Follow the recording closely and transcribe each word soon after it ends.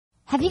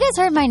Have you guys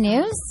heard my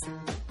news?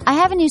 I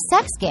have a new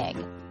sex gig.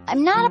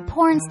 I'm not a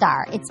porn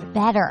star. It's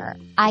better.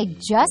 I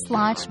just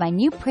launched my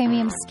new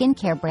premium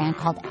skincare brand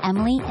called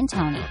Emily and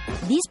Tony.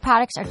 These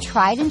products are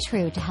tried and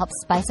true to help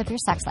spice up your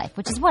sex life,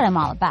 which is what I'm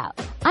all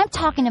about. I'm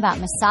talking about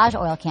massage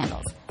oil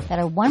candles that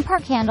are 1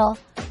 part candle,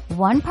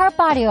 1 part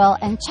body oil,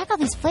 and check out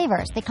these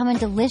flavors. They come in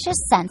delicious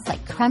scents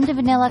like creme de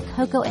vanilla,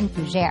 cocoa, and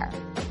fougere.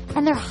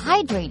 And they're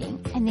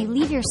hydrating, and they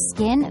leave your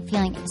skin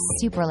feeling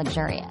super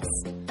luxurious.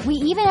 We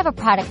even have a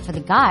product for the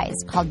guys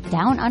called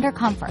Down Under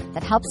Comfort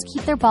that helps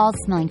keep their balls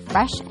smelling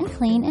fresh and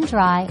clean and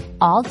dry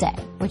all day,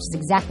 which is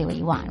exactly what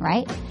you want,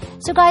 right?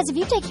 So guys, if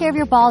you take care of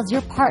your balls,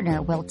 your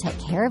partner will take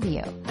care of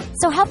you.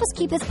 So help us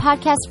keep this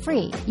podcast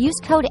free. Use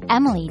code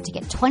Emily to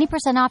get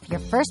 20% off your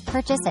first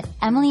purchase at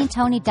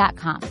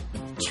emilyandtony.com.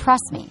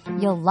 Trust me,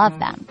 you'll love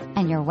them,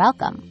 and you're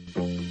welcome.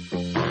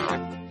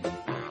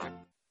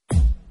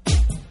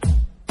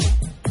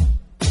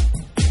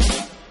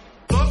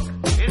 Look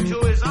into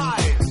his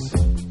eyes.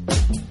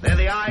 They're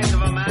the eyes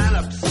of a man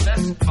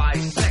obsessed by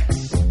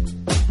sex.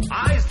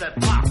 Eyes that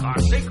mock our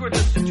sacred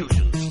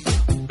institutions.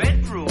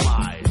 Bedroom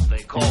eyes, they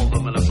call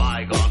them in a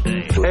bygone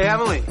day. Hey,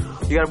 Emily,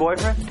 you got a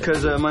boyfriend?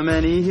 Because my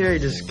man E here, he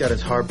just got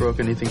his heart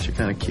broken. He thinks you're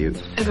kind of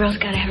cute. A girl's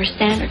got to have her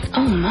standards.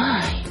 Oh,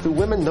 my. Do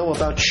women know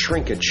about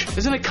shrinkage?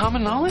 Isn't it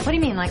common knowledge? What do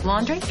you mean, like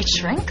laundry? It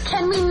shrinks?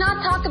 Can we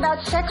not talk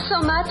about sex so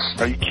much?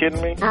 Are you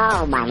kidding me?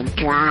 Oh, my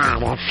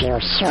God, it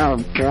feels so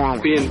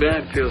good. Being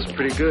bad feels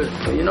pretty good.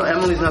 But you know,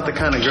 Emily's not the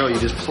kind of girl you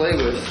just play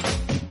with.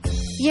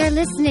 You're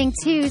listening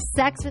to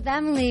Sex with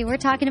Emily. We're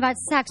talking about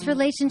sex,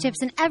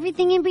 relationships, and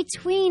everything in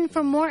between.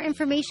 For more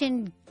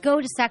information,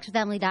 go to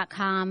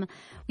sexwithemily.com.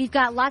 We've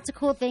got lots of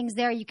cool things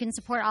there. You can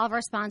support all of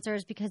our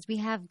sponsors because we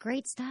have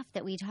great stuff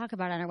that we talk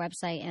about on our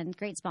website and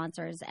great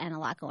sponsors and a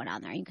lot going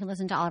on there. You can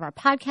listen to all of our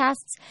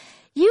podcasts.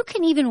 You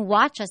can even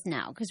watch us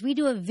now because we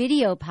do a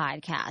video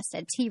podcast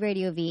at T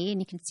Radio V,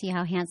 and you can see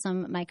how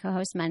handsome my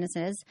co-host Menace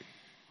is.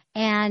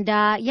 And,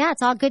 yeah,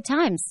 it's all good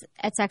times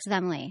at Sex with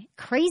Emily.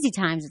 Crazy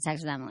times at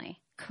Sex with Emily.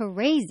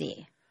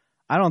 Crazy.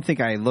 I don't think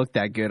I looked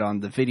that good on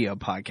the video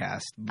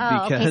podcast.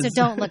 Oh, okay, so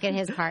don't look at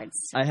his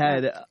parts. I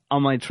had,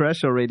 on my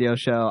terrestrial radio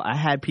show, I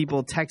had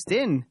people text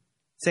in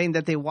saying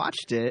that they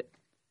watched it,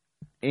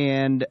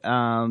 and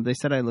they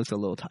said I looked a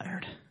little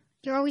tired.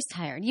 You're always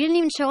tired. You didn't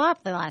even show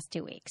up the last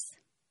 2 weeks.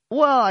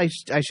 Well, I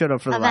showed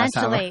up for the last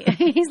hour.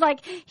 Eventually. He's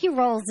like, he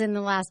rolls in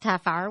the last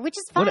half hour, which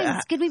is fine.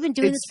 It's good we've been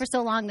doing this for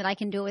so long that I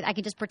can do it. I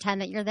can just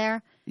pretend that you're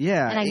there.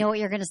 Yeah. And I know what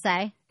you're going to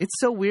say. It's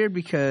so weird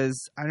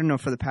because, I don't know,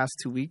 for the past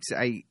 2 weeks,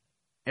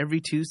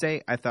 every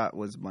Tuesday I thought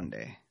was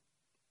Monday.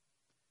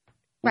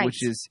 Right.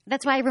 Which is,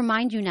 that's why I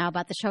remind you now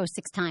about the show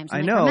 6 times.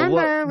 I know.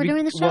 Remember, we're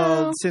doing the show.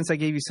 Well, since I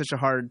gave you such a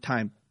hard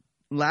time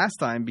last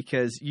time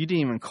because you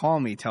didn't even call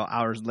me till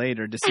hours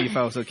later to see if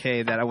I was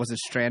okay, that I wasn't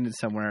stranded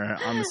somewhere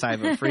on the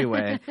side of a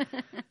freeway.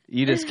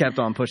 You just kept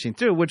on pushing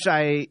through, which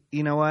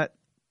you know what?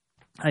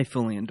 I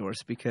fully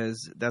endorse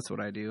because that's what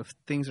I do. If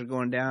things are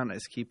going down, I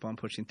just keep on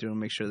pushing through and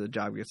make sure the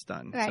job gets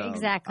done. Right, so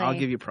exactly. I'll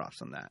give you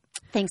props on that.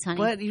 Thanks, honey.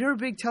 But you're a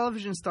big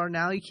television star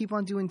now. You keep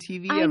on doing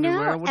TV I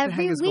everywhere. know, What every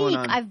the heck is week. going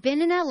on? I've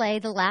been in LA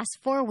the last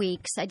 4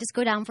 weeks. I just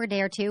go down for a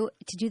day or two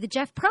to do the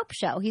Jeff Probst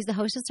show. He's the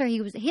host of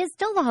he is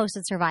still the host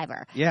of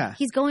Survivor. Yeah.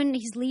 He's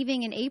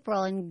leaving in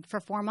April and for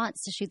 4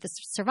 months to shoot the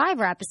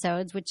Survivor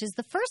episodes, which is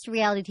the first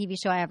reality TV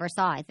show I ever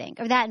saw, I think.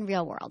 Or that in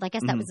Real World. I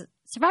guess that was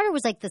Survivor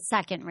was like the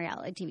second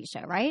reality TV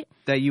show, right?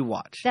 That you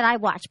watched. That I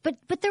watched. But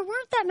there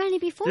weren't that many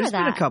before There's that.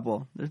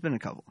 There's been a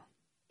couple.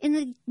 In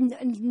the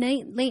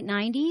late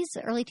 90s,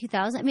 early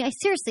 2000s. I mean,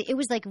 seriously, it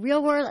was like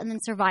Real World and then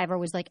Survivor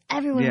was like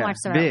everyone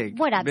watched Survivor. Big,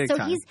 whatever. big So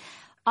time. he's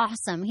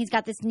awesome. He's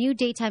got this new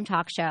daytime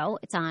talk show.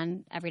 It's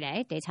on every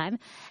day, daytime.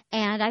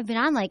 And I've been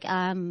on like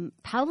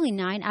probably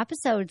 9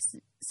 episodes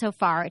so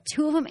far.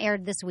 2 of them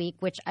aired this week,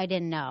 which I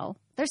didn't know.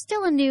 There's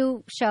still a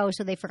new show,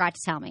 so they forgot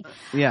to tell me.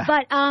 Yeah.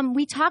 But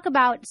we talk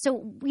about –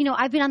 so, you know,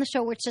 I've been on the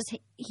show where it's just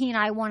he and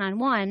I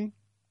one-on-one.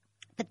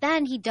 But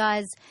then he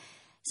does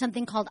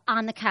something called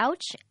On the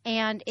Couch,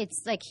 and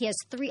it's like he has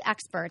 3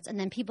 experts, and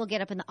then people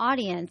get up in the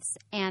audience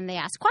and they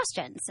ask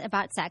questions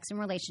about sex and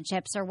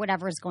relationships or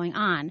whatever is going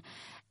on.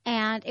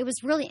 And it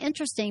was really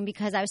interesting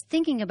because I was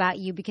thinking about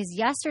you because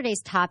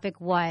yesterday's topic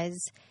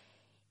was,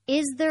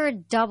 is there a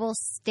double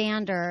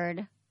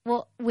standard –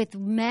 well, with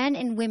men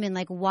and women,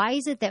 like, why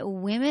is it that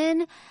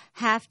women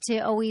have to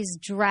always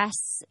dress,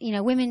 you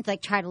know, women,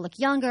 like, try to look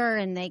younger,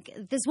 and, like,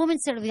 this woman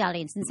stood in the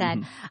audience and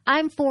said,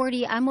 I'm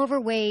 40, I'm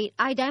overweight,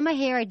 I dye my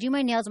hair, I do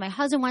my nails, my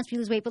husband wants me to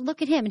lose weight, but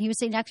look at him, and he was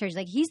sitting next to her, he's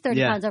like, he's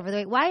 30 pounds over the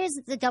weight. Why is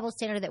it the double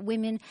standard that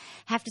women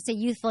have to stay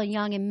youthful and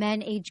young, and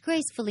men age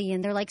gracefully,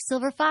 and they're like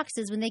silver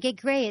foxes, when they get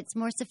gray, it's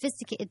more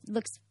sophisticated, it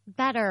looks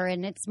better,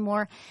 and it's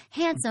more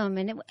handsome,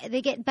 and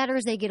they get better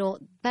as they get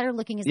old, better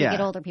looking as they get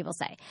older, people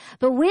say.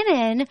 But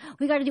women,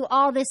 we got to do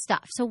all this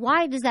stuff. So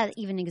why does that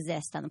even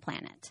exist on the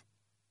planet?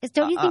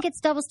 Don't you think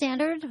it's double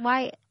standard?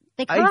 Why?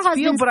 Like her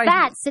husband's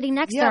fat sitting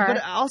next to her. Yeah,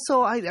 but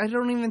also I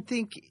don't even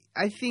think –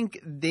 I think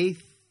they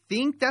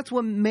think that's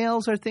what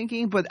males are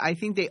thinking, but I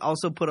think they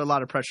also put a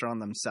lot of pressure on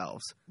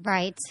themselves.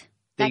 Right.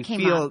 That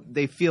came up.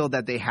 They feel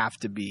that they have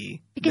to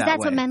be because that's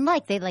way. what men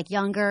like. They like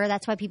younger.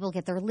 That's why people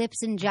get their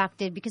lips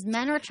injected because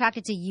men are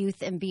attracted to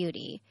youth and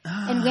beauty,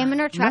 and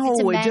women are attracted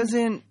to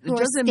men who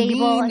are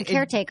stable and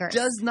caretakers. It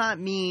does not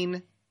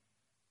mean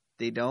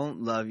they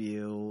don't love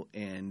you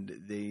and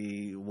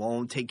they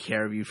won't take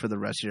care of you for the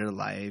rest of your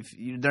life.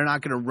 They're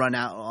not going to run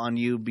out on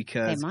you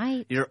because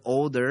you're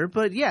older.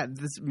 But yeah,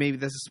 maybe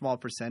that's a small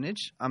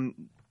percentage.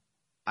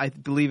 I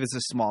believe it's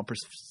a small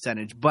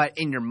percentage, but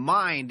in your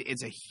mind,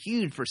 it's a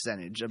huge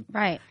percentage of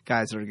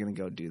guys that are going to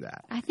go do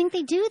that. I think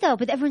they do, though.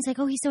 But everyone's like,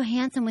 oh, he's so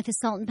handsome with his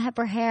salt and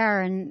pepper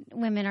hair, and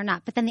women are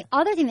not. But then the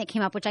other thing that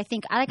came up, which I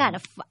think I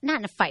got not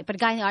in a fight, but a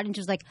guy in the audience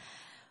was like,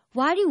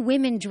 why do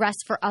women dress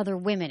for other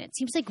women? It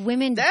seems like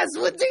women. That's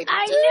what they do.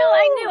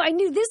 I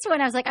knew this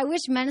one. I was like, I wish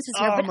Menace was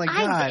here. Oh, but my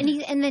God.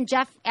 And then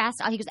Jeff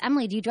asked, he goes,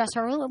 Emily, do you dress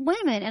for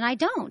women? And I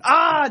don't.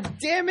 Ah,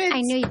 damn it.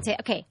 I knew you'd say,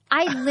 okay.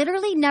 I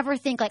literally never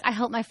think, like, I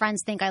hope my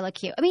friends think I look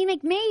cute. I mean,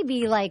 like,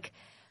 maybe, like,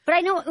 but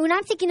I know when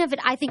I'm thinking of it,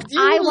 I think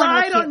I want to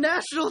look cute. You lied on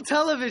national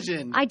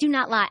television. I do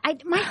not lie.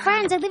 My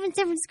friends, I live in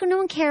San Francisco. No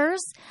one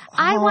cares.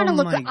 I want to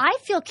look good. I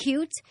feel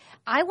cute.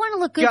 I want to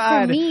look good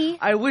for me.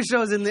 I wish I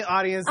was in the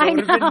audience. I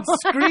would have been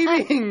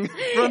screaming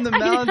from the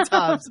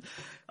mountaintops.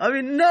 I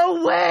mean,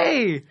 no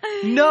way.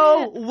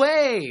 No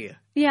way.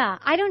 Yeah,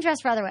 I don't dress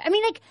for other way. I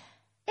mean, like,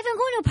 if I'm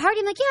going to a party,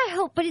 I'm like, yeah, I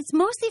hope, but it's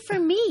mostly for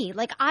me.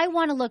 Like, I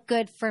want to look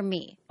good for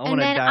me. And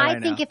then I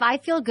think if I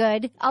feel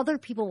good, other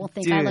people will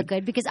think I look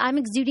good because I'm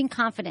exuding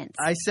confidence.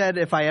 I said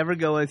if I ever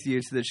go with you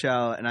to the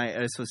show and I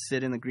just would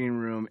sit in the green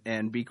room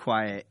and be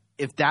quiet,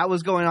 if that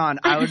was going on,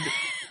 I would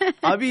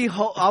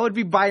I would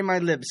be biting my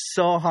lips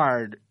so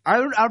hard.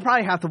 I'd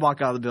probably have to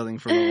walk out of the building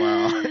for a little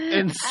while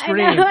and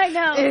scream. I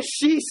know. Is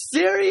she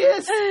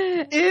serious?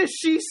 Is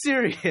she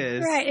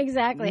serious? Right,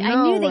 exactly. No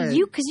I knew way. that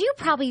because you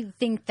probably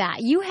think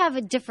that. You have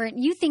a different,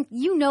 you think,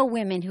 you know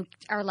women who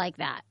are like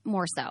that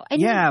more so.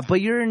 And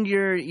but you're in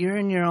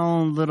your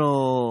own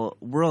little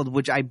world,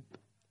 which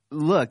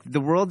look,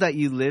 the world that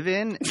you live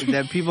in,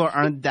 that people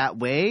aren't that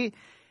way,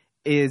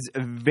 is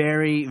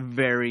very,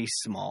 very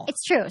small.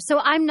 It's true. So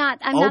I'm not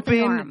the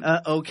norm.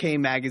 Open OK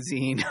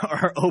Magazine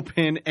or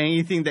open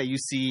anything that you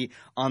see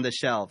on the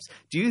shelves.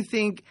 Do you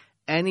think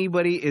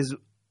anybody is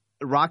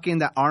rocking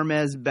the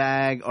Hermes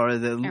bag or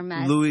the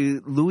Louis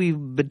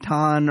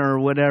Vuitton or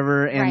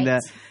whatever and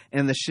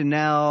the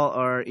Chanel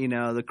or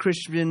the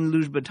Christian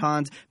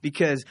Louboutins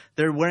because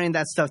they're wearing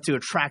that stuff to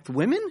attract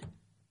women?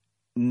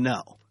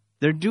 No.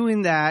 They're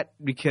doing that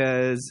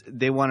because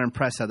they want to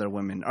impress other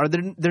women. Or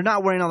they're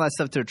not wearing all that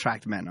stuff to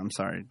attract men. I'm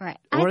sorry. Right.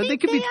 Or they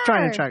could be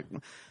trying to attract.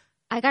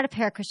 I got a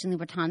pair of Christian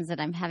Louboutins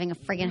that I'm having a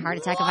friggin' heart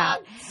attack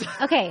about.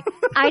 Okay.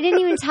 I didn't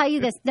even tell you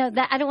this. No,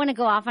 I don't want to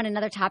go off on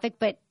another topic,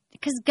 but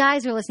because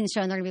guys are listening to the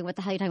show and they're going to be, what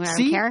the hell are you talking about?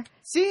 I don't care.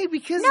 See,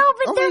 because no,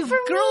 but they're for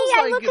me.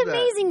 I look that.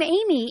 amazing.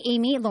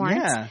 Amy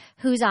Lawrence,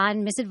 who's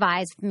on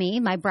Misadvised Me,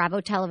 my Bravo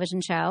television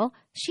show,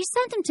 she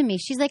sent them to me.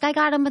 She's like, I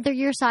got them, but they're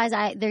your size.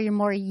 They're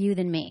more you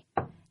than me.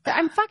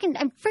 I'm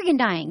friggin'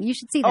 dying. You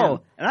should see them.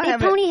 Oh, and they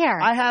have pony hair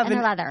and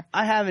they're leather.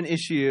 I have an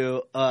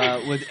issue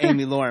with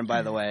Amy Lauren,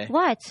 by the way.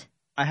 What?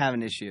 I have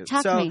an issue.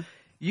 Talk to me.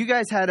 You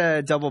guys had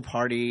a double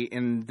party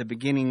in the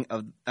beginning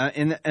of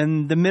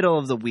in the middle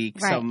of the week,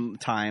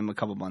 sometime a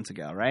couple months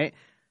ago, right?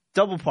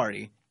 Double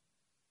party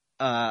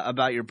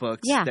about your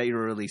books that you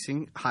were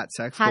releasing, Hot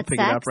Sex. Go pick it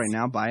up right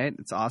now, buy it.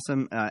 It's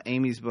awesome.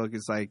 Amy's book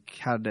is like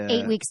how to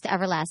 8 weeks to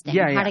everlasting.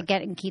 How to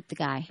get and keep the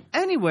guy.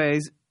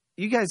 Anyways.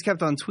 You guys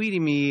kept on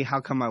tweeting me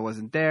how come I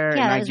wasn't there,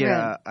 yeah,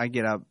 and I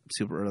get up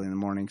super early in the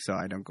morning, so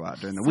I don't go out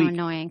during the week. So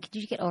annoying. Could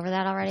you get over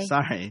that already?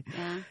 Sorry.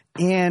 Yeah.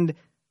 And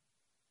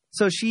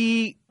so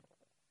she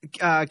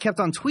kept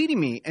on tweeting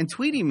me and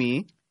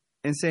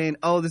saying,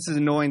 "Oh, this is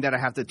annoying that I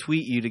have to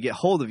tweet you to get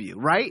hold of you."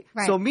 Right?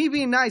 So me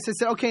being nice, I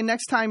said, "Okay,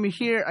 next time you're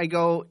here,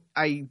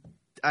 I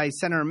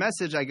sent her a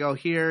message. I go,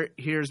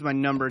 here's my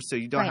number, so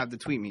you don't have to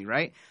tweet me."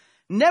 Right?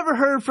 Never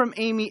heard from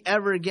Amy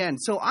ever again.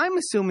 So I'm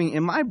assuming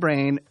in my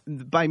brain,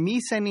 by me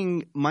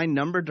sending my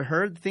number to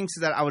her, thinks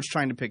that I was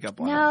trying to pick up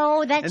on her.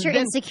 No, that's your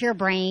insecure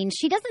brain.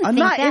 She doesn't think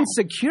that.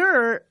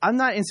 I'm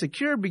not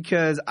insecure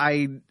because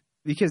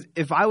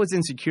if I was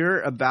insecure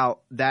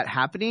about that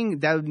happening,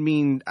 that would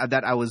mean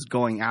that I was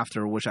going after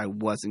her, which I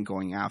wasn't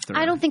going after her.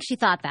 I don't think she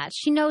thought that.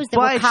 She knows that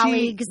we're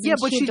colleagues and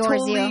she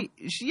adores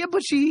you.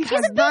 But she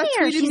has not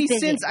tweeted me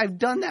since I've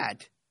done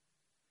that.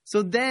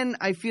 So then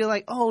I feel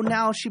like,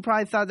 now she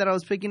probably thought that I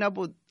was picking up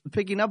on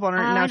her,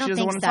 and now she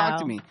doesn't want to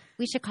talk to me.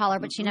 We should call her,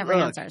 but she never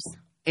answers.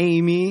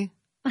 Amy,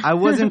 I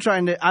wasn't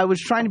trying to. I was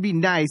trying to be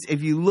nice.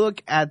 If you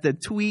look at the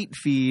tweet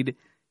feed,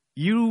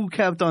 you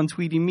kept on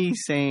tweeting me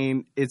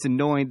saying it's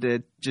annoying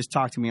to just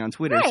talk to me on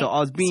Twitter. Right. So I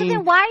was being. So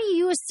then why are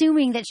you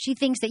assuming that she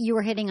thinks that you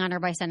were hitting on her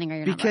by sending her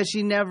your number? Because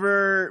she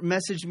never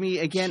messaged me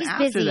again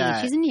after busy.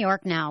 that. She's in New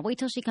York now. Wait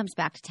till she comes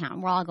back to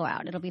town. We'll all go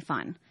out. It'll be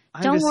fun.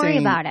 Don't worry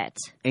about it.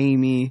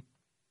 Amy.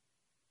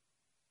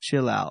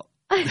 Chill out.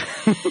 Everyone's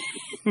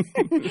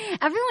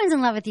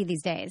in love with you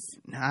these days.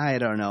 I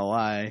don't know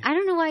why. I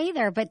don't know why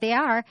either, but they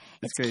are.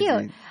 It's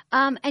cute.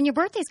 And your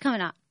birthday's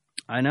coming up.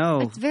 I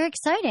know. It's very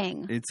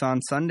exciting. It's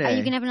on Sunday. Are you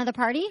going to have another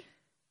party?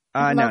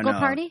 Local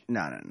party?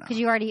 No. Because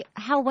you already.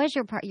 How was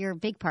your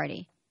big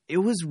party? It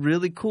was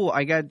really cool.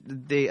 I got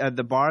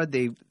the bar.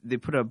 They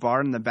put a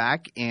bar in the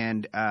back,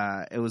 and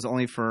it was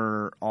only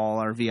for all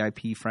our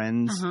VIP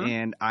friends,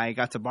 and I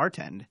got to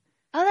bartend.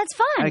 Oh, that's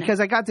fun. Because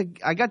I got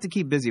to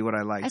keep busy. What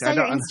I liked. I saw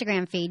your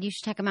Instagram feed. You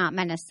should check them out.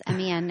 Menace,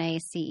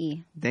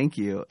 MENACE. Thank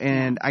you.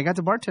 And I got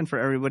to bartend for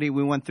everybody.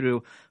 We went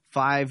through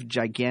 5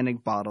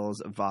 gigantic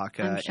bottles of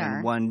vodka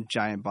and 1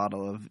 giant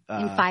bottle of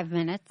in 5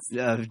 minutes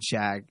of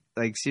Jack.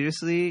 Like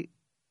seriously.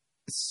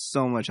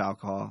 So much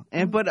alcohol,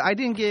 but I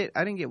didn't get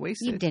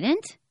wasted. You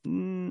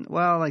didn't?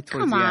 Well, like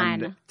towards the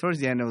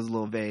end, it was a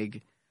little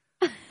vague.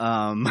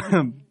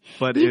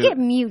 But you get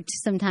mute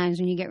sometimes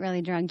when you get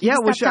really drunk. You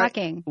stop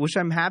talking, which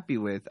I'm happy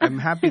with. I'm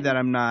happy that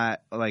I'm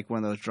not like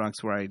one of those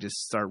drunks where I just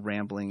start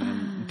rambling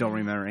and don't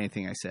remember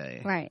anything I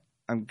say. Right.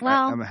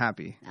 I'm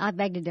happy. I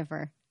beg to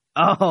differ.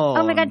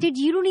 Oh my God, dude!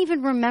 You don't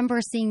even remember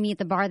seeing me at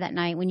the bar that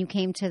night when you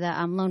came to the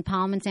Lone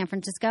Palm in San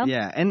Francisco.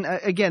 Yeah, and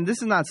again, this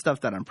is not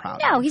stuff that I'm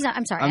proud of. No, he's not.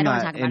 I'm sorry, I don't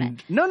want to talk about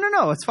it.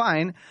 No, it's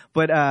fine.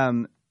 But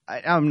I'm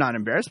not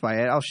embarrassed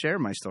by it. I'll share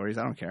my stories.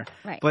 I don't care.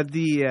 Right. But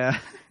the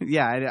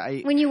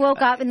when you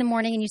woke up in the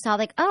morning and you saw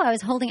like, oh, I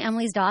was holding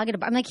Emily's dog at a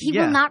bar. I'm like, he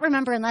will not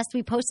remember unless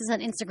we post this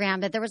on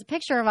Instagram that there was a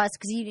picture of us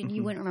because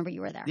you wouldn't remember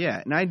you were there.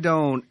 Yeah, and I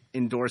don't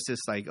endorse this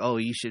like, oh,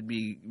 you should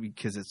be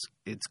because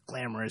it's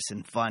glamorous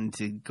and fun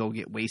to go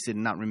get wasted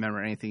and not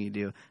remember anything you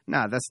do.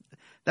 No,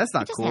 that's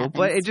not cool. Happens.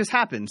 But it just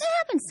happens. It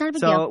happens. It's not a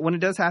big deal. So when it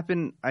does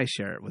happen, I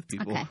share it with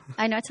people. Okay,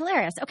 I know it's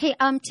hilarious. Okay,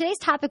 today's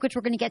topic, which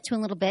we're going to get to in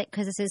a little bit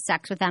because this is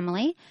Sex with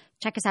Emily.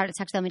 Check us out at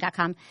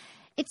sexwithemily.com.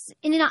 It's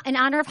in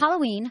honor of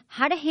Halloween,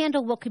 how to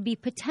handle what could be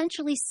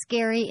potentially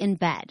scary in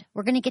bed.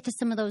 We're going to get to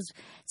some of those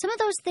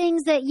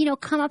things that,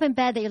 come up in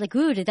bed that you're like,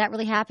 ooh, did that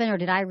really happen or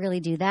did I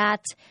really do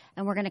that?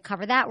 And we're going to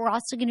cover that. We're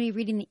also going to be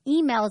reading the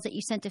emails that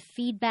you sent to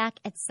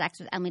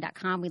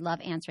feedback@sexwithemily.com. We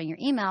love answering your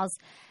emails.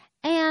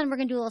 And we're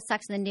going to do a little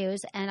sex in the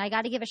news. And I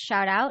got to give a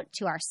shout out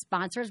to our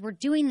sponsors. We're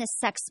doing this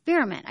sex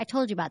experiment. I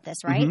told you about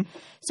this, right? Mm-hmm.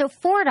 So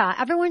Forda,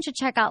 everyone should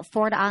check out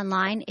Forda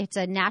online. It's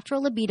a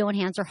natural libido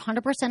enhancer,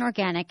 100%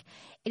 organic.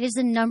 It is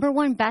the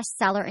 #1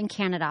 bestseller in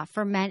Canada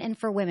for men and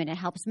for women. It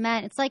helps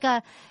men. It's like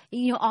a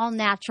all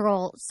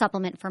natural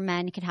supplement for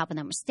men. It can help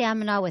them with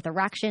stamina, with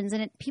erections.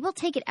 And people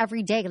take it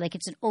every day. Like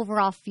it's an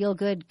overall feel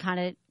good kind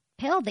of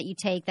pill that you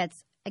take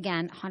that's,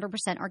 again,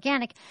 100%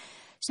 organic.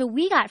 So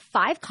we got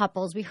 5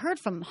 couples. We heard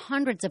from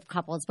hundreds of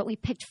couples, but we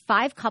picked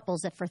 5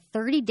 couples that for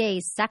 30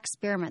 days sex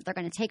experiment, they're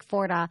going to take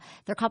Forda.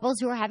 They're couples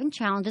who are having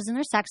challenges in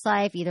their sex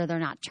life. Either they're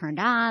not turned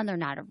on, they're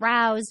not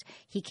aroused,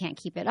 he can't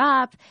keep it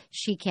up,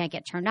 she can't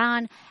get turned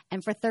on.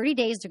 And for 30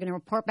 days, they're going to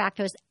report back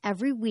to us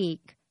every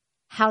week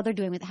how they're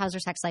doing how's their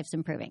sex life's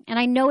improving. And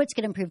I know it's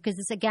going to improve because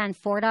this, again,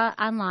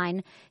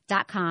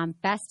 FordaOnline.com,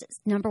 best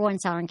 #1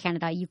 seller in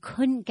Canada. You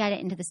couldn't get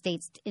it into the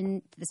States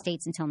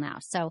until now.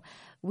 So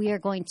we are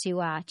going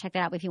to check that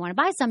out. If you want to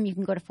buy some, you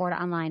can go to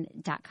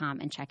FordaOnline.com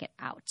and check it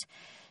out.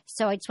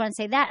 So I just want to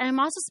say that. And I'm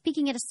also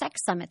speaking at a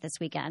sex summit this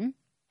weekend,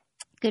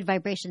 Good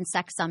Vibration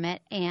Sex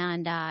Summit,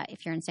 and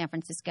if you're in San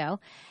Francisco.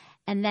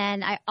 And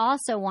then I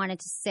also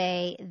wanted to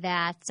say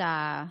that,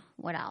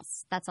 what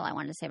else? That's all I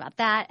wanted to say about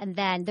that. And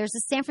then there's a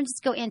San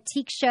Francisco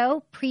Antique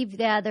Show.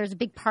 There's a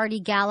big party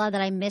gala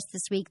that I missed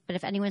this week. But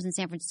if anyone's in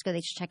San Francisco,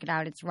 they should check it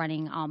out. It's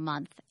running all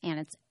month. And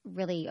it's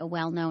really a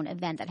well-known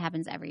event that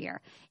happens every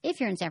year if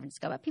you're in San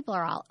Francisco. But people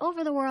are all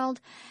over the world.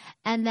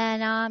 And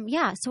then,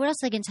 so what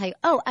else I can tell you?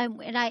 Oh,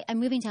 I'm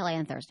moving to LA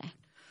on Thursday.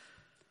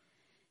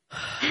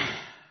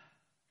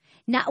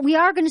 Now, we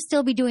are going to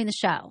still be doing the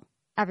show.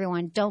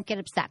 Everyone, don't get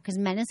upset because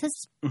Menace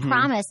has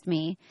promised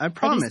me that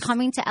he's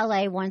coming to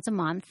LA once a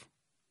month.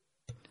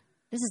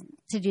 This is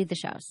to do the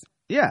shows.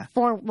 Yeah.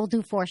 We'll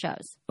do 4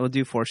 shows. We'll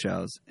do 4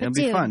 shows. It'll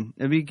be fun.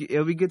 It'll be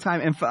a good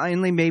time. And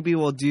finally, maybe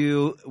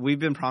we've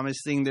been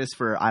promising this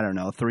for,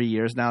 3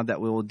 years now that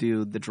we will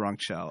do the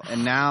drunk show.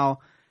 And now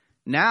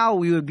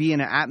we would be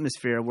in an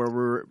atmosphere where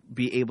we'll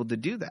be able to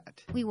do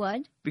that. We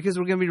would? Because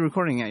we're going to be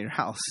recording at your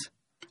house.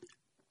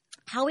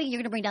 You're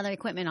going to bring down the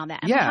equipment and all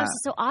that. And yeah. My house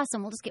is so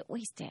awesome. We'll just get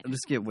wasted.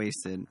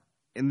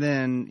 And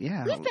then,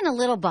 yeah. We've been a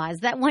little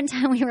buzzed. That one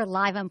time we were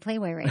live on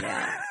Playboy Radio.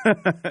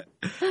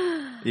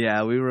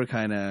 Yeah, we were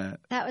kind of...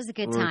 That was a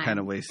good time. We were kind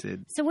of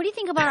wasted. So what do you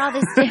think about all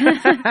this?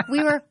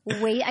 We were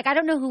I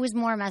don't know who was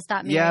more messed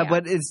up. Yeah,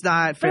 but it's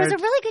not fair. But it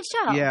was a really good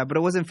show. Yeah, but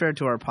it wasn't fair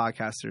to our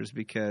podcasters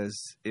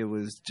because it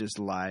was just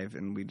live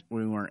and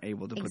we weren't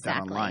able to put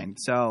that online.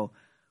 So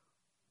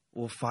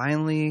we'll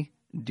finally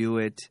do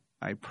it.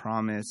 I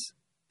promise.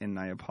 And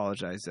I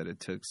apologize that it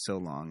took so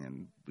long,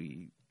 and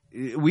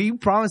we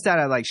promised that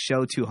at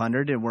show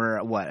 200, and we're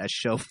at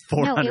show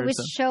 400? No, it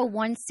was show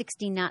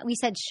 169. We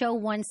said show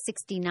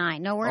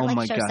 169. No, we're at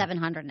show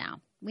 700 now.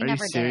 We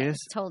never did it.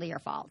 It's totally your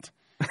fault.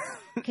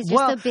 Because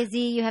you're so busy,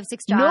 you have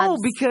 6 jobs. No,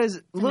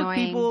 because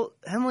people,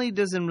 Emily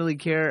doesn't really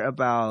care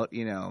about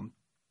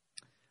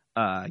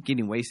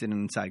getting wasted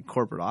inside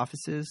corporate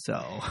offices,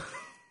 so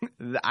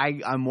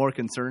I'm more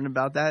concerned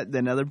about that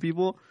than other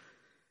people.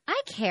 I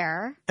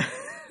care.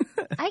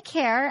 I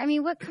care. I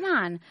mean, what? Come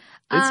on.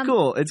 It's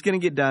cool. It's going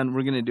to get done.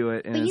 We're going to do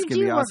it, and but it's you going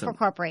to be do work awesome. for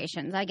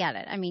corporations. I get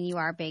it. I mean, you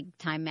are a big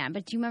time man.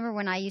 But do you remember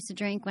when I used to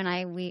drink?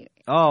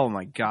 Oh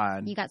my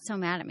God! You got so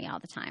mad at me all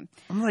the time.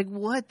 I'm like,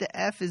 what the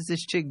F is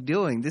this chick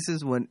doing? This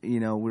is when we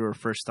were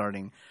first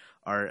starting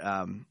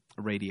our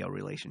radio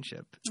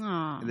relationship.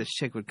 Aww. This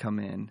chick would come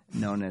in,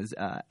 known as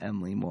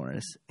Emily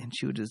Morris, and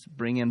she would just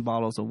bring in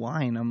bottles of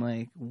wine. I'm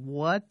like,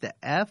 what the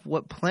F?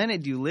 What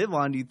planet do you live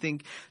on? Do you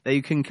think that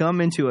you can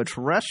come into a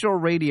terrestrial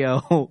radio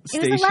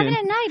station? It was 11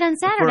 at night on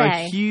Saturday. For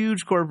a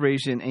huge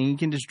corporation, and you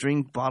can just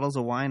drink bottles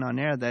of wine on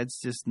air?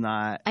 That's just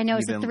not. I know,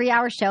 it's a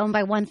 3-hour show, and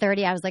by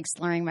 1:30 I was like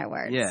slurring my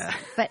words. Yeah.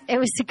 But it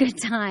was a good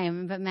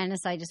time. But Menace,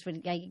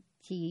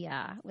 he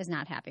was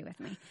not happy with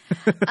me.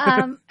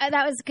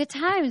 That was good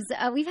times.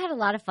 We've had a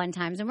lot of fun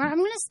times. And I'm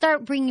going to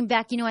start bringing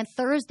back, on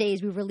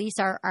Thursdays we release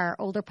our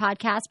older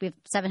podcast. We have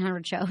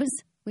 700 shows.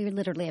 We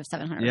literally have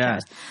 700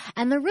 shows.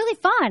 And they're really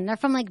fun. They're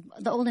from like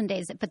the olden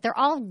days. But they're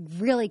all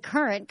really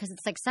current because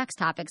it's like sex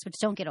topics, which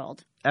don't get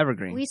old.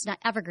 Evergreen. Not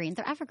evergreen.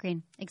 They're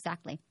evergreen.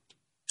 Exactly.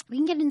 We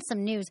can get into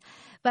some news.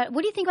 But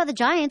what do you think about the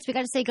Giants? We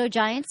got to say go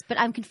Giants. But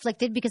I'm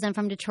conflicted because I'm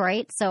from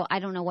Detroit. So I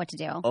don't know what to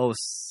do. Oh,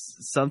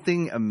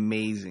 something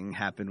amazing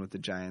happened with the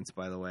Giants,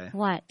 by the way.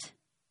 What?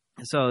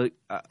 So,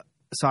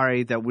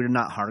 sorry that we're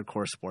not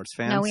hardcore sports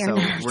fans. No, we are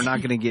not. We're not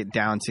going to get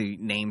down to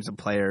names of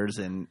players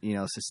and,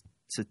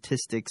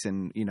 statistics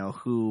and,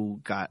 who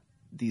got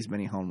these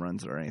many home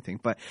runs or anything.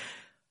 But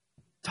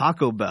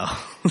Taco Bell.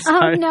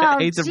 Sorry, oh, no. I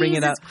hate to bring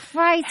it up. Jesus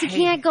Christ. You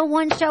can't go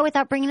one show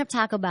without bringing up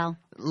Taco Bell.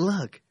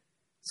 Look.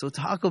 So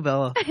Taco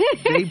Bell,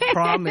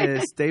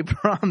 they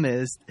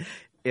promised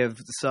if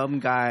some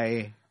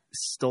guy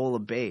stole a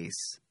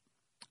base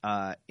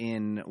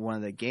in one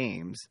of the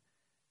games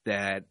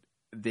that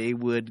they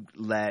would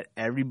let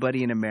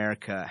everybody in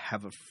America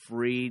have a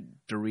free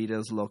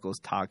Doritos Locos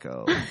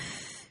taco.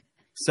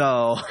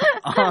 So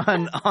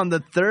on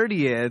the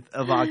 30th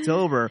of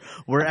October,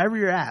 wherever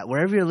you're at,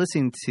 wherever you're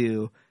listening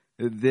to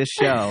this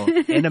show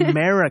in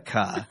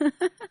America,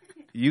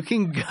 you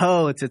can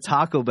go to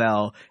Taco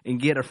Bell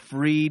and get a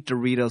free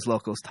Doritos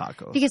Locos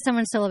taco. Because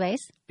someone stole a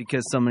base?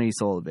 Because somebody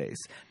stole a base.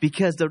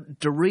 Because the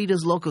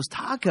Doritos Locos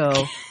taco,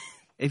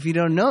 if you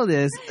don't know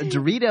this,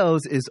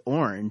 Doritos is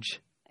orange.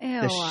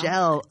 Ew. The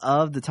shell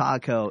of the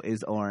taco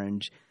is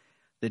orange.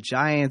 The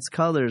Giants'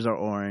 colors are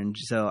orange.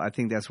 So I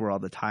think that's where all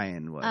the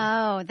tie-in was.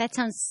 Oh, that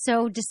sounds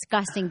so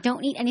disgusting.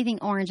 Don't eat anything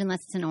orange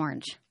unless it's an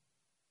orange.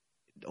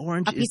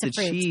 Orange is the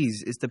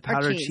cheese. It's the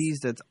powdered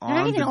cheese that's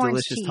on the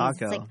delicious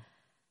taco.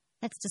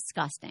 That's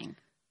disgusting.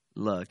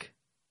 Look.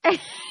 Are you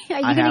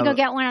going to go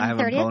get one on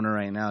the 30th? I have a boner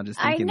right now just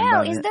thinking about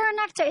it. I know. Is there an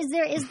octo?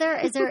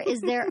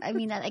 Is there? I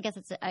mean, I guess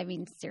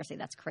seriously,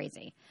 that's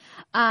crazy.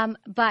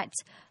 But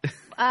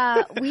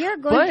we are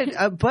going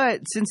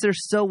But since they're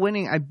still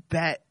winning, I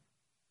bet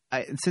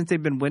since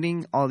they've been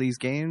winning all these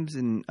games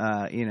and,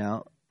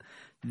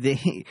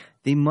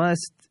 they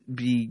must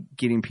be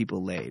getting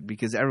people laid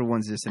because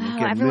everyone's just in a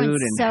good mood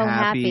and so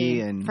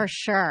happy. And for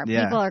sure.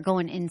 Yeah. People are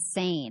going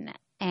insane.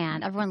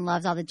 And everyone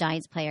loves all the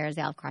Giants players.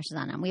 They all have crushes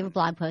on them. We have a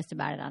blog post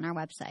about it on our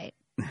website,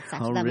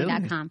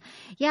 sexwithemily.com.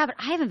 Yeah, but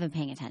I haven't been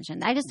paying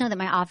attention. I just know that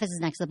my office is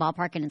next to the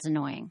ballpark, and it's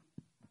annoying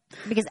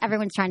because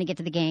everyone's trying to get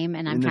to the game,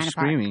 and I'm trying to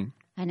park. Screaming.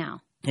 I know.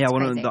 Yeah,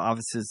 one of the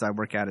offices I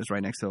work at is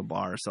right next to a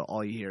bar, so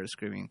all you hear is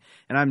screaming.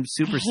 And I'm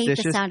superstitious. I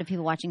hate the sound of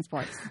people watching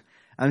sports.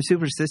 I'm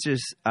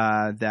superstitious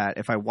that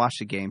if I watch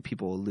a game,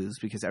 people will lose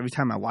because every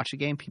time I watch a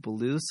game, people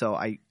lose. So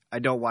I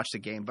don't watch the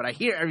game, but I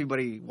hear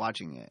everybody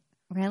watching it.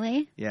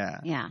 Really? Yeah.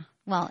 Yeah.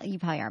 Well, you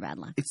probably are bad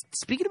luck.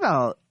 Speaking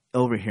about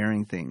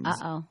overhearing things,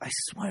 Uh-oh. I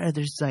swear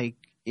there's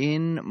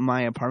in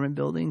my apartment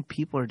building,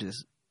 people are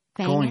just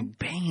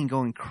banging,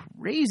 going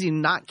crazy,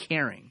 not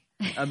caring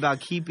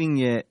about keeping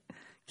it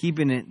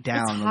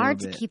down. It's hard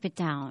to keep it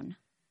down.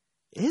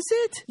 Is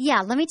it?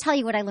 Yeah. Let me tell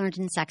you what I learned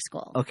in sex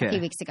school a few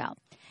weeks ago.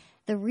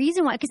 The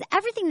reason why, because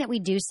everything that we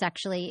do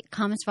sexually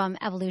comes from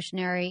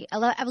evolutionary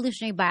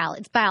biology.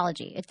 It's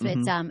biology. It's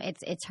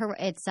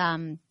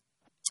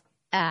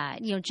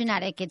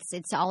genetic.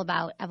 It's all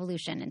about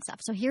evolution and stuff.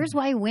 So here's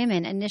why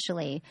women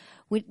initially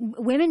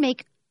women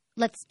make,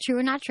 true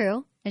or not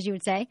true, as you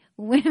would say,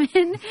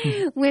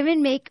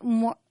 women make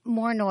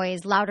more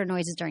noise, louder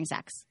noises during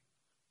sex,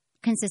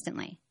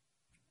 consistently.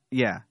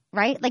 Yeah.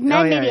 Right? Like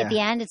men, maybe at the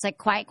end, it's like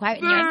quiet,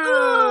 and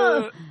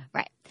you're like,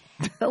 right.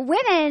 But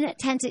women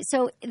tend to,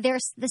 so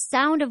there's the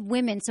sound of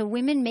women. So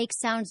women make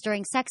sounds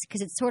during sex because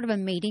it's sort of a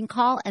mating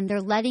call and they're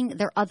letting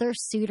their other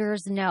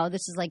suitors know.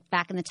 This is like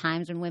back in the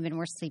times when women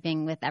were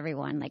sleeping with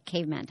everyone, like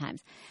caveman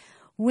times.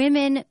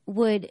 Women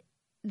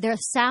their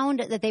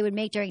sound that they would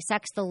make during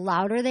sex, the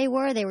louder they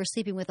were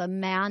sleeping with a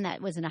man that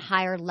was in a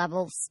higher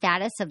level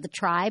status of the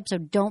tribe. So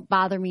don't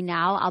bother me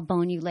now. I'll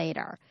bone you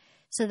later.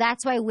 So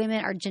that's why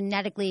women are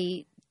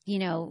genetically,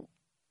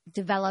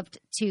 developed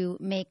to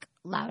make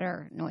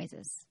louder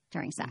noises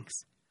during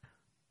sex.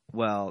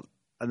 Well,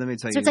 let me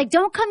tell you. So it's like,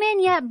 don't come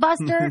in yet,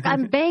 Buster.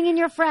 I'm banging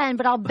your friend,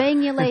 but I'll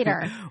bang you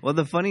later. Well,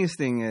 the funniest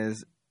thing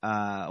is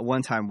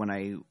one time when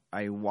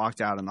I walked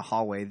out in the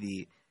hallway,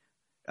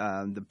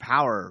 the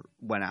power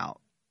went out.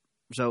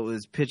 So it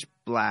was pitch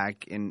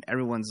black, and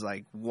everyone's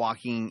like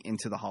walking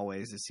into the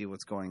hallways to see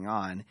what's going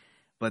on.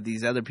 But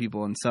these other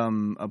people in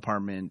some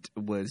apartment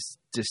was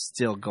just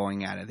still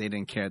going at it. They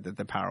didn't care that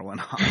the power went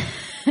off.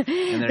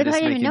 And they're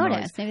just making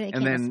noise. Maybe they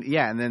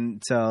and then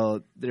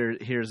so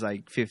here's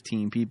like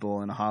 15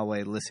 people in a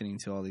hallway listening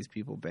to all these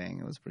people bang.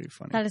 It was pretty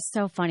funny. That is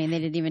so funny. They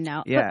didn't even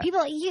know. Yeah. But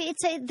people,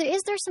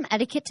 is there some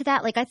etiquette to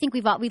that? Like, I think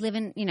we live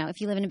in, if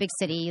you live in a big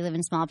city, you live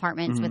in small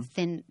apartments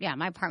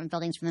my apartment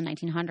building's from the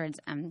 1900s.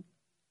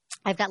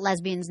 I've got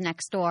lesbians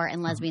next door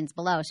and lesbians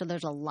below, so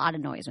there's a lot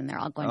of noise when they're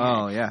all going at it.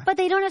 Oh, yeah. But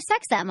they don't have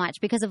sex that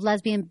much because of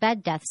lesbian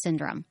bed death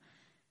syndrome.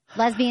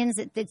 Lesbians,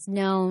 it's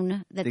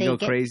known that they go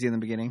crazy in the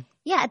beginning?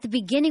 Yeah, at the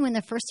beginning when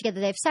they're first together,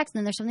 they have sex, and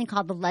then there's something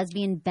called the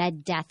lesbian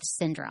bed death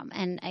syndrome.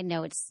 And I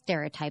know it's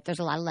stereotyped. There's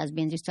a lot of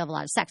lesbians who still have a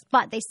lot of sex.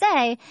 But they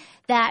say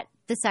that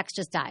the sex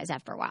just dies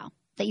after a while,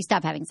 that you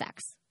stop having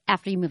sex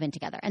after you move in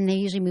together. And they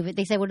usually move it.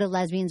 They say, what do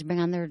lesbians bring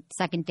on their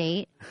second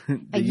date?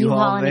 A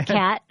U-Haul and a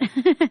cat.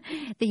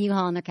 The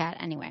U-Haul and their cat.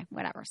 Anyway,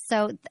 whatever.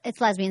 So it's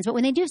lesbians. But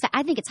when they do sex,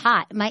 I think it's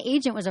hot. My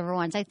agent was over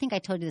once. I think I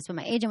told you this, but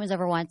my agent was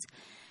over once.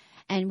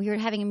 And we were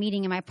having a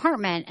meeting in my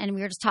apartment, and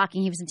we were just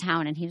talking. He was in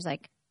town, and he was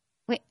like,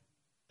 wait,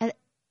 are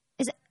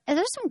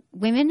there some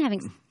women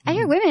having – I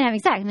hear women having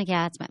sex. I'm like,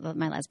 yeah, it's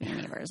my lesbian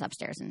neighbors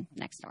upstairs and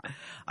next door.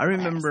 I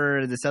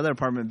remember this other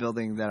apartment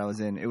building that I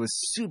was in. It was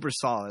super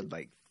solid,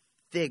 like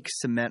thick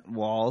cement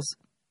walls.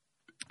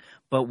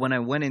 But when I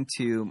went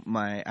into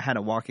I had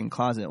a walk-in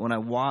closet. When I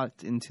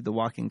walked into the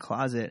walk-in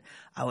closet,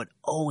 I would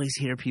always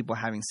hear people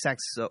having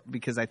sex. So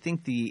because I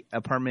think the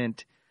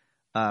apartment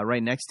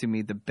right next to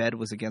me, the bed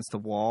was against the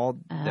wall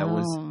that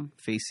was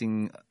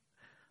facing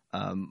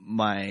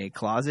my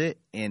closet,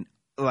 and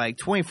like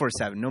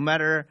 24/7, no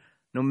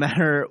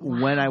matter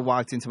when I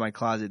walked into my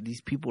closet,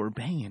 these people were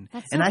banging.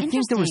 That's and so I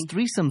think there was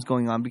threesomes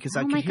going on because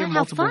I could hear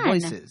multiple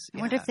voices. I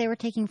wonder if they were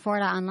taking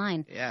Florida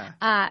online. Yeah.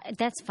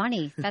 That's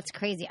funny. That's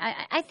crazy.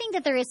 I think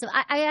that there is some.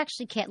 I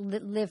actually can't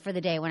live for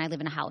the day when I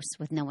live in a house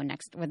with no one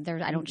next. I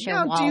don't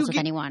share walls with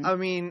anyone. I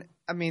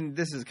mean,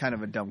 this is kind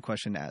of a dumb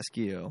question to ask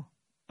you,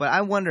 but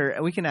I wonder.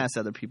 We can ask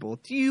other people.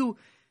 Do you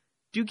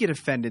get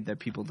offended that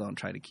people don't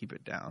try to keep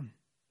it down?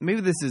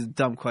 Maybe this is a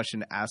dumb question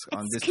to ask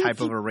on this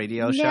type of a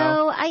radio show.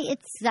 No, it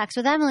sucks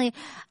with Emily.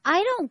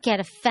 I don't get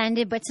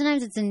offended, but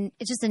sometimes it's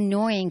just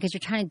annoying because you're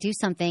trying to do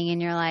something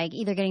and you're like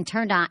either getting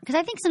turned on. Because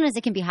I think sometimes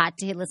it can be hot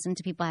to listen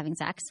to people having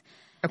sex.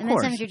 Of course. Then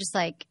sometimes you're just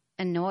like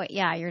annoyed.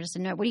 Yeah, you're just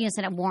annoyed. What are you going to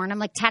send out? Warn them?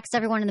 Like text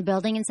everyone in the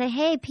building and say,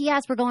 hey,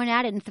 P.S., we're going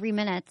at it in 3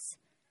 minutes.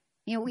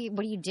 You know,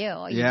 what do you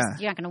do? You're not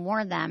going to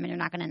warn them and you're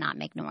not going to not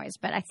make noise.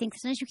 But I think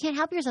sometimes you can't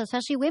help yourself,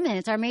 especially women.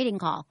 It's our mating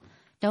call.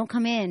 Don't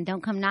come in.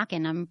 Don't come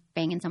knocking. I'm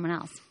banging someone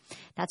else.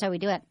 That's how we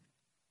do it.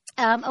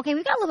 Okay,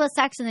 we've got a little bit of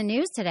sex in the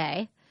news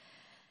today.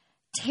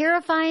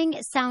 Terrifying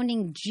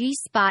sounding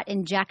G-spot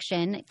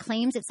injection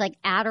claims it's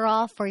like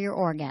Adderall for your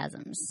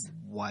orgasms.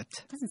 What?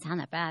 Doesn't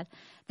sound that bad.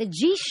 The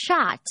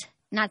G-shot,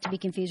 not to be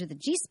confused with the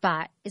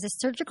G-spot, is a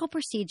surgical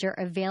procedure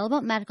available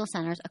at medical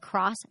centers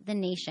across the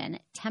nation.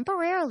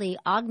 Temporarily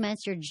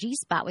augments your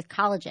G-spot with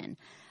collagen,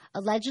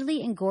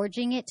 allegedly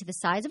engorging it to the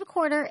size of a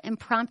quarter and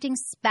prompting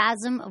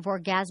spasm of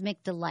orgasmic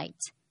delight.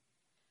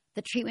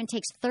 The treatment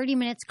takes 30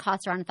 minutes,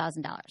 costs around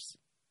 $1,000.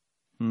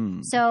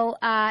 So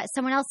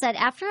someone else said,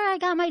 after I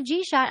got my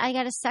G-shot, I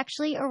got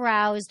sexually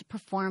aroused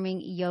performing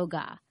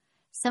yoga.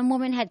 Some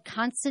woman had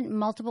constant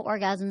multiple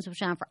orgasms,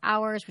 which went on for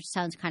hours, which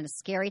sounds kind of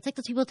scary. It's like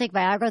those people who take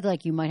Viagra. They're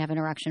like, you might have an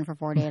erection for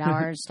 48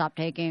 hours. Stop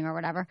taking or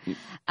whatever.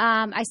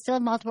 I still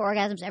have multiple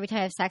orgasms every time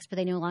I have sex, but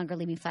they no longer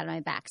leave me flat on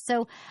my back.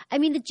 So, I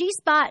mean, the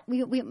G-spot,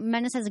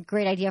 Menace has a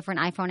great idea for an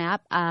iPhone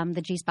app,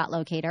 the G-spot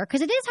locator,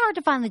 because it is hard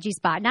to find the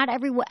G-spot. Not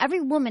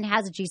every woman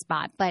has a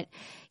G-spot, but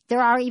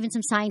there are even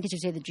some scientists who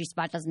say the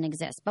G-spot doesn't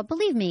exist. But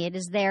believe me, it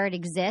is there. It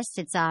exists.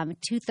 It's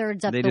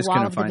 2/3 up the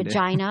wall of the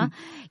vagina.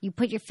 You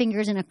put your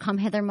fingers in a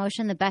come-hither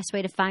motion. The best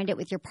way to find it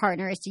with your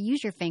partner is to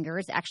use your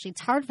fingers. Actually,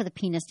 it's hard for the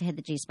penis to hit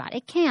the G-spot.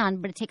 It can,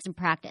 but it takes some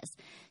practice.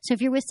 So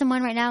if you're with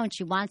someone right now and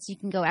she wants, you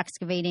can go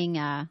excavating,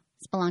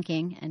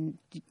 spelunking, and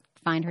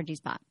find her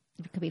G-spot.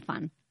 It could be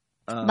fun.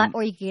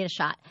 Or you could get a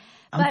shot.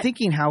 I'm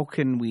thinking, how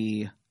can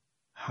we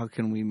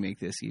make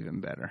this even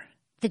better?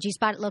 The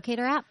G-spot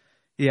locator app?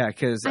 Yeah,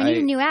 because I need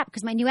a new app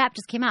because my new app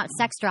just came out,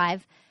 Sex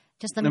Drive.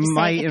 Just let me just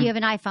say, if you have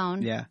an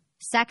iPhone,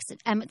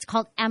 it's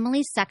called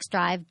Emily's Sex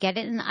Drive. Get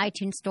it in the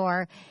iTunes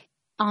store.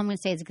 All I'm going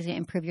to say is it's going to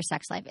improve your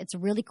sex life. It's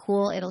really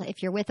cool.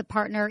 If you're with a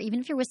partner, even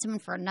if you're with someone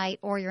for a night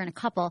or you're in a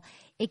couple,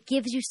 it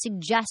gives you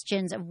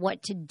suggestions of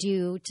what to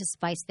do to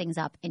spice things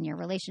up in your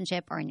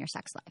relationship or in your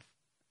sex life.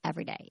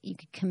 Every day. You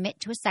can commit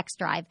to a sex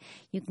drive.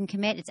 You can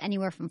commit. It's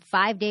anywhere from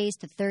 5 days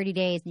to 30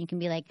 days. And you can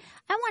be like,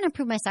 I want to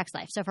improve my sex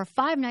life. So for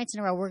 5 nights in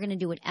a row, we're going to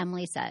do what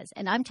Emily says.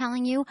 And I'm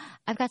telling you,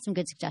 I've got some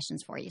good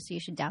suggestions for you. So you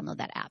should download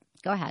that app.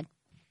 Go ahead.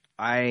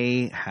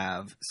 I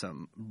have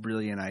some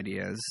brilliant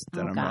ideas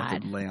that I'm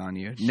about to lay on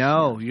you.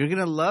 No, you're going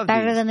to love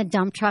Better these. Than the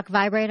dump truck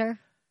vibrator?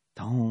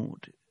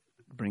 Don't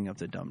bring up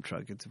the dump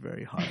truck. It's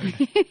very hard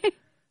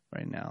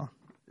right now.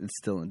 It's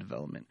still in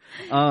development.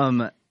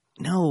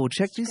 No,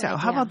 check this out. idea.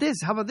 How about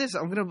this?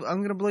 I'm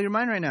gonna blow your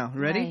mind right now.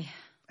 Ready? Right.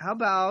 How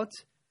about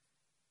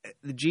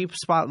the G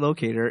spot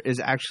locator is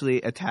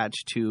actually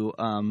attached to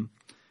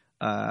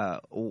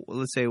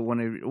let's say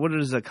what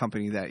is a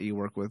company that you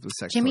work with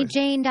sex toys?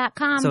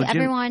 JimmyJane.com. So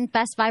everyone,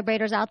 best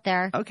vibrators out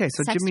there. Okay,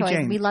 so sex Jimmy toys.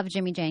 Jane. We love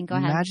Jimmy Jane. Go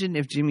ahead. Imagine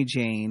if Jimmy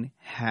Jane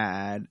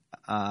had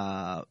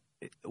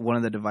one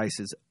of the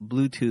devices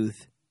Bluetooth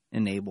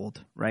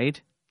enabled,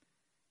 right?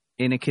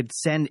 And it could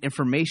send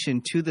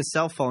information to the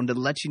cell phone to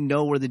let you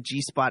know where the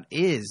G spot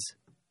is.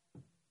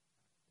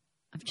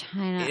 I'm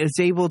trying to. It's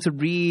able to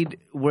read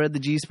where the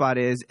G spot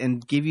is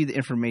and give you the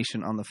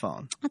information on the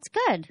phone. That's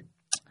good.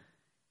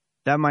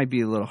 That might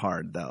be a little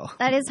hard, though.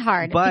 That is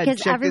hard But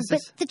because check this but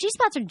the G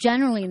spots are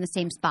generally in the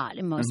same spot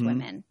in most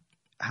women.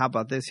 How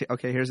about this?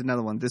 Okay, here's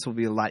another one. This will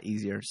be a lot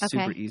easier.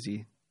 Okay. Super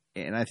easy.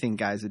 And I think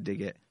guys would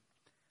dig it.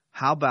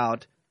 How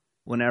about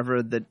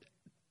whenever the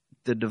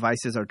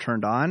devices are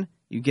turned on,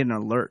 you get an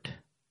alert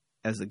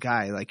as a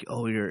guy, like,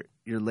 oh, your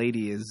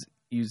lady is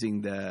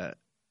using the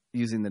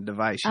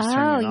device. She's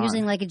turning it on.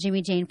 Using like a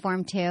Jimmy Jane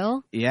form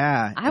too.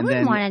 Yeah. I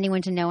wouldn't want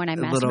anyone to know when I'm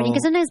masturbating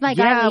because sometimes my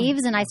guy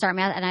leaves and I start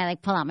and I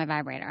like pull out my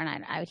vibrator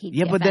and he'd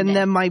yeah, get but offended.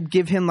 then that might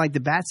give him like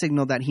the bat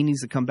signal that he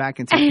needs to come back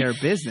and take care of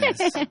business.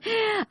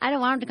 I don't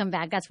want him to come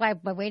back. That's why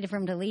I waited for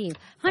him to leave.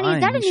 Honey, Fine,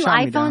 is that a you new shot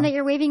me iPhone down. that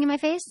you're waving in my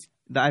face?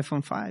 The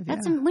iPhone 5. Yeah.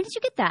 When did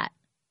you get that?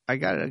 I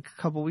got it a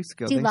couple weeks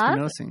ago. Do you Thanks love? for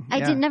noticing. I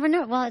Yeah. didn't never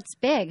know. Well, it's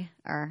big.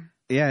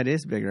 Yeah, it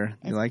is bigger.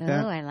 You like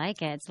that? Oh, I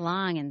like it. It's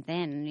long and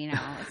thin. You know,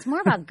 it's more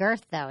about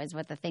girth though, is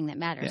what the thing that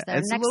matters. Yeah, So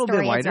it's a next little bit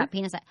story is wider. about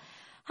penis.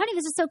 Honey,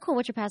 this is so cool.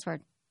 What's your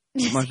password?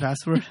 My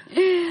password?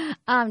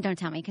 Don't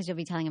tell me because you'll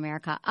be telling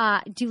America.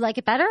 Do you like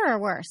it better or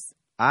worse?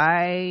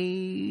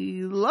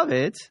 I love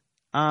it.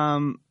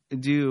 Why?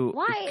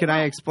 Can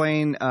I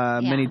explain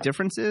many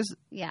differences?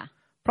 Yeah.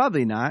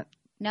 Probably not.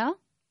 No?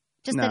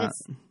 Just No. that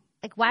it's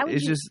like, why would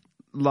It's you? just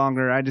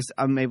longer.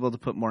 I'm able to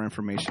put more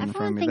information in front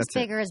Everyone of me. thinks That's it.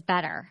 bigger is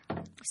better.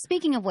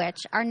 Speaking of which,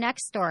 our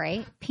next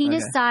story,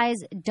 penis Okay. size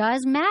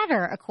does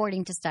matter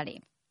according to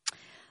study.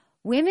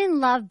 Women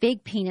love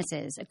big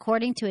penises,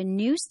 according to a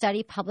new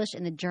study published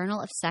in the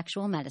Journal of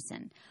Sexual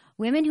Medicine.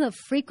 Women who have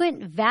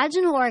frequent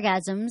vaginal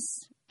orgasms,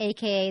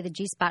 aka the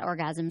G-spot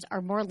orgasms,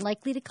 are more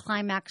likely to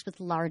climax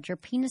with larger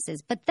penises.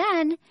 But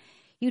then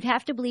you'd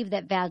have to believe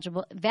that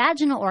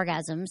vaginal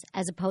orgasms,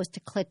 as opposed to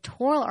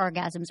clitoral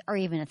orgasms, are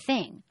even a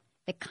thing.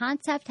 The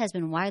concept has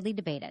been widely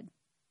debated.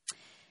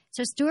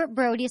 So Stuart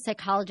Brody, a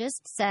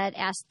psychologist,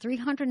 asked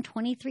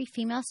 323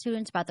 female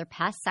students about their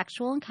past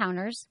sexual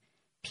encounters,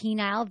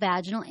 penile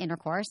vaginal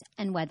intercourse,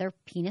 and whether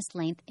penis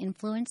length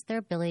influenced their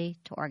ability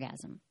to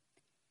orgasm.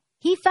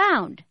 He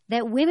found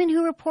that women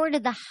who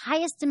reported the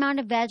highest amount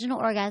of vaginal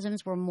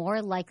orgasms were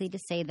more likely to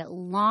say that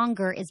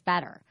longer is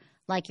better,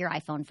 like your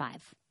iPhone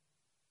 5.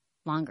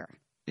 Longer.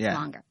 Yeah.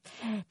 Longer.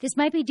 This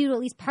might be due to at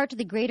least part to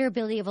the greater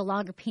ability of a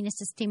longer penis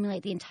to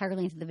stimulate the entire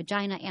length of the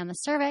vagina and the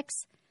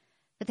cervix.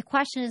 But the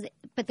question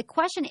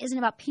isn't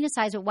about penis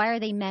size, but why are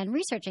they men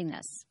researching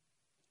this?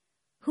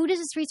 Who does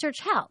this research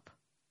help?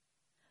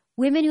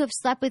 Women who have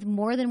slept with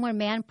more than one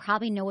man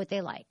probably know what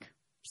they like.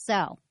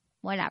 So,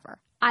 whatever.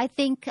 I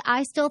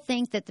still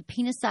think that the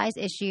penis size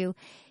issue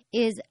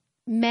is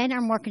men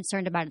are more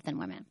concerned about it than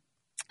women.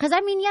 Because,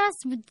 I mean, yes,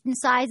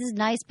 size is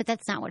nice, but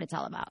that's not what it's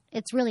all about.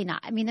 It's really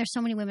not. I mean, there's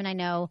so many women I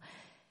know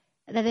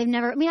that they've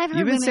never – I mean, I've heard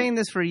You've been women, saying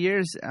this for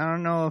years. I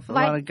don't know if a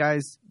lot of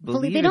guys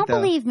believe they it, don't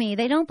though. believe me.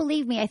 They don't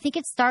believe me. I think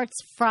it starts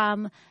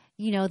from,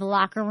 the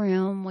locker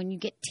room when you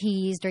get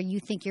teased or you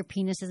think your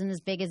penis isn't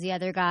as big as the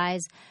other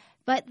guys.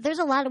 But there's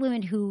a lot of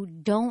women who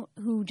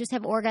just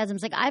have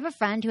orgasms. Like, I have a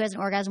friend who has an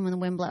orgasm when the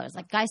wind blows.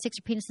 Like, guy sticks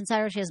her penis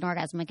inside her, she has an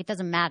orgasm. Like, it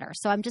doesn't matter.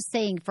 So I'm just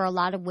saying, for a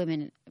lot of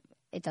women,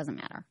 it doesn't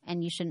matter.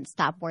 And you shouldn't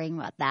stop worrying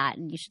about that.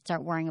 And you should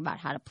start worrying about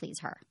how to please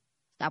her.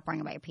 Stop worrying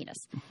about your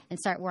penis. And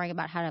start worrying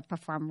about how to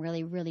perform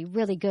really, really,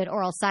 really good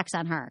oral sex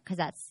on her, because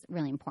that's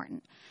really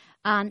important.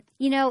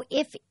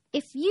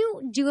 If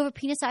you do have a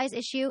penis size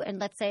issue, and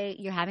let's say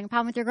you're having a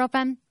problem with your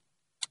girlfriend,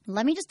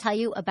 let me just tell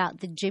you about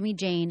the Jimmy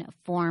Jane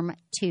Form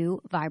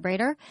 2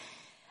 vibrator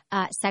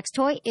sex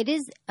toy. It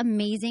is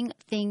amazing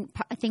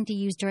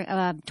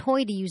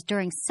toy to use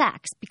during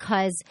sex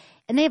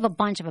and they have a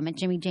bunch of them at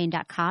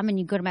jimmyjane.com, and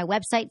you go to my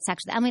website,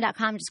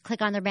 sexwithemily.com, just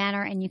click on their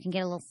banner and you can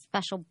get a little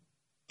special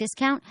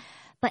discount.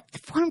 But the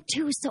Form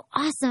 2 is so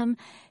awesome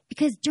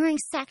because during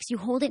sex you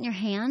hold it in your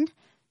hand.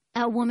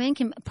 A woman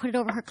can put it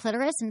over her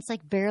clitoris and it's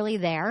like barely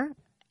there,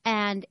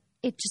 and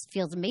it just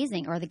feels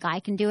amazing. Or the guy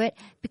can do it,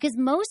 because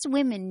most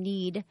women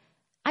need,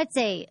 I'd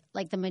say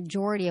like the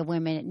majority of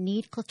women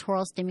need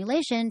clitoral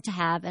stimulation to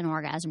have an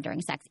orgasm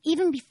during sex.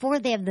 Even before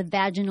they have the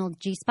vaginal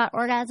G-spot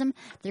orgasm,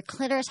 their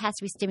clitoris has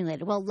to be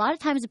stimulated. Well, a lot of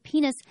times a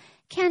penis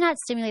cannot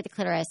stimulate the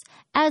clitoris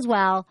as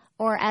well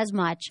or as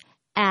much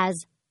as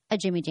a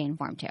Jimmy Jane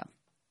Form 2.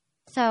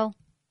 So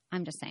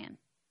I'm just saying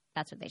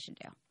that's what they should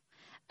do.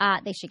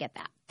 They should get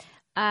that.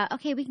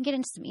 Okay, we can get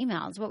into some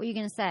emails. What were you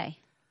going to say?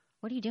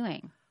 What are you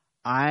doing?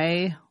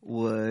 I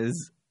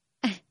was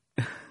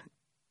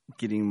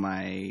getting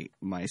my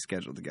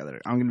schedule together.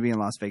 I'm going to be in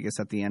Las Vegas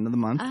at the end of the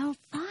month. Oh,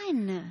 fun.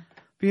 When?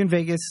 Be in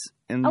Vegas.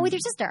 And Oh, with your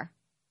sister.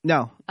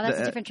 No. Oh, that's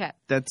a different trip.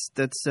 That's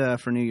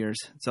for New Year's.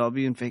 So I'll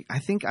be in Vegas. I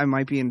think I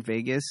might be in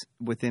Vegas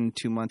within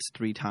 2 months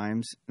 3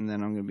 times, and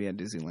then I'm going to be at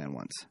Disneyland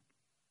once.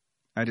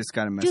 I just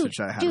got a message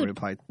that I had to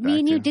reply back me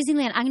and you, to.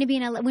 Disneyland. I'm going to be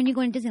in LA. When are you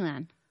going to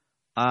Disneyland?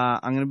 I'm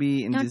going to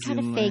be in Don't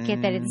Disneyland. try to fake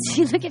it that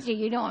it's... Look at you.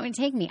 You don't want me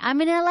to take me. I'm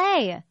in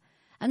LA.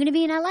 I'm going to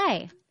be in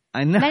LA.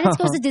 I know. Menace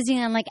goes to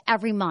Disneyland like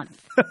every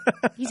month.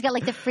 He's got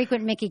like the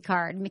frequent Mickey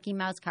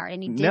Mouse card,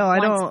 and he did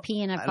once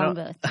pee in a phone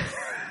booth.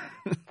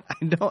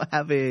 I don't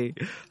have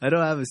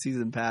a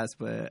season pass,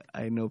 but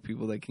I know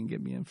people that can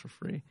get me in for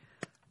free.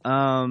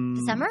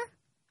 December?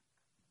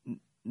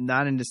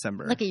 Not in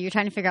December. Look, you're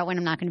trying to figure out when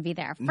I'm not going to be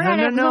there. No.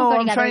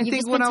 I'm trying to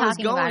think when I was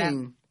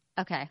going.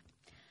 Okay.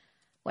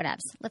 What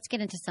else? Let's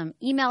get into some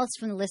emails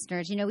from the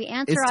listeners. You know, we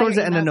answer It's all towards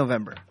your the end of emails.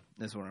 November.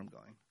 That's where I'm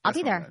going. I'll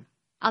be there.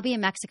 I'll be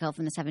in Mexico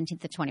from the 17th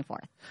to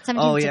 24th. 17th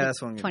Oh, to yeah, the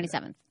that's when I'm gonna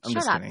 27th. I'm Shut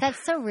just up. kidding.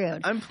 That's so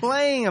rude. I'm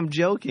playing. I'm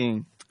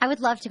joking. I would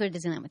love to go to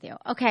Disneyland with you.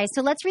 Okay,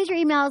 so let's read your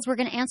emails. We're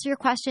going to answer your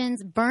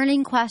questions,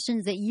 burning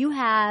questions that you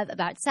have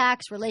about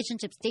sex,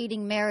 relationships,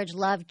 dating, marriage,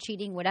 love,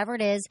 cheating, whatever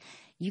it is.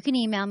 You can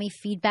email me,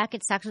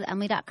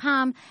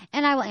 feedback@sexwithemily.com,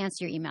 and I will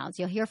answer your emails.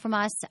 You'll hear from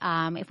us.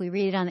 If we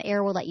read it on the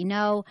air, we'll let you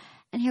know.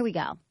 And here we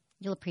go.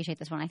 You'll appreciate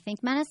this one, I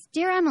think, Menace.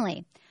 Dear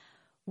Emily,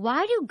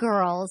 why do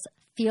girls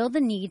feel the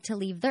need to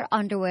leave their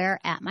underwear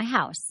at my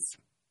house?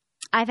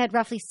 I've had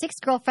roughly 6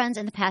 girlfriends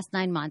in the past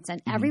 9 months,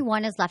 and every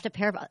one has left a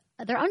pair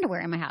of their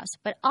underwear in my house.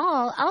 But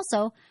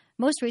also,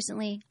 most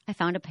recently, I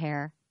found a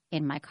pair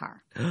in my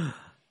car.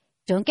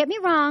 Don't get me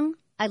wrong.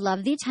 I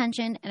love the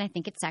attention, and I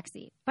think it's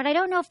sexy. But I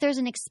don't know if there's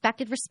an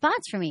expected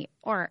response from me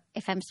or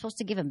if I'm supposed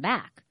to give them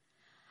back.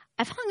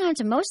 I've hung on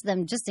to most of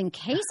them just in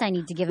case I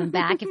need to give them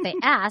back if they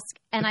ask,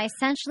 and I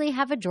essentially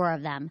have a drawer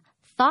of them.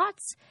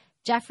 Thoughts?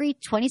 Jeffrey,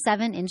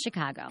 27, in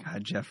Chicago.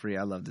 God, Jeffrey,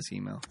 I love this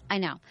email. I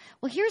know.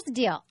 Well, here's the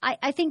deal.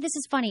 I think this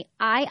is funny.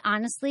 I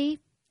honestly,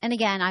 and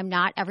again, I'm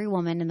not every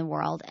woman in the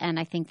world, and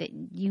I think that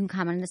you can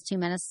comment on this too,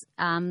 Menace.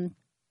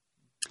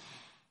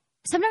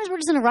 Sometimes we're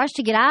just in a rush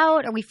to get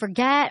out, or we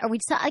forget, or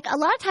like a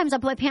lot of times I'll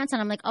put my pants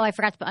on. I'm like, oh, I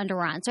forgot to put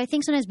underwear on. So I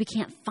think sometimes we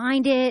can't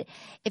find it.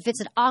 If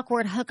it's an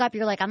awkward hookup,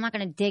 you're like, I'm not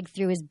going to dig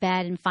through his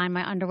bed and find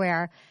my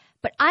underwear.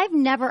 But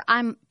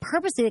I'm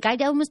purposely, like,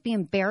 I'd almost be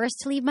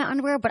embarrassed to leave my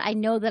underwear, but I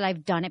know that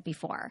I've done it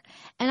before.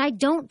 And I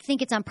don't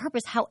think it's on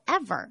purpose.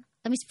 However,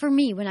 for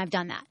me, when I've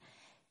done that,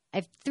 I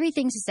have 3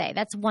 things to say.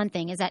 That's one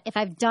thing, is that if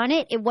I've done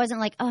it, it wasn't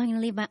like, oh, I'm going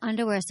to leave my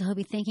underwear so he'll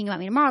be thinking about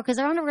me tomorrow, because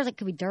our underwear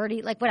could be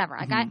dirty, like whatever.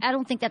 Like, I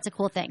don't think that's a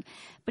cool thing.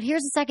 But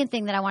here's the second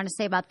thing that I want to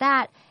say about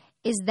that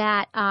is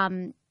that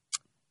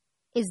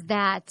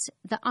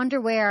the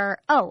underwear,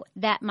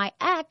 that my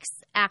ex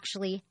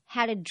actually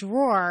had a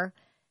drawer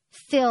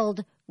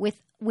filled with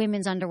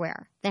women's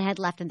underwear that had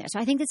left in there. So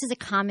I think this is a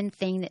common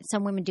thing that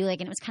some women do, like,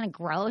 and it was kind of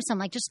gross. I'm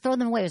like, just throw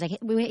them away. It was like,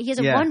 he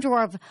has one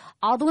drawer of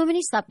all the women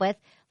he slept with,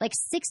 like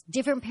 6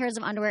 different pairs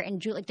of underwear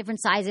and like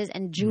different sizes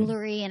and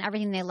jewelry and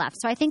everything they left.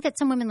 So I think that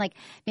some women, like,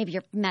 maybe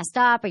you're messed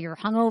up or you're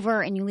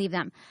hungover and you leave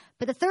them.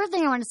 But the third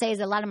thing I want to say is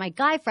that a lot of my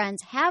guy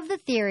friends have the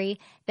theory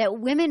that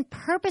women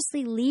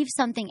purposely leave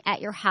something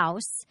at your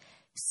house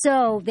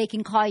so they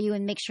can call you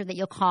and make sure that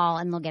you'll call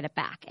and they'll get it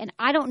back. And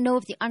I don't know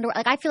if the underwear,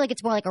 like, I feel like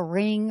it's more like a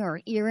ring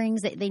or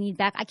earrings that they need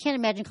back. I can't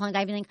imagine calling a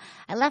guy and being like,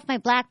 I left my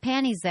black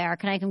panties there.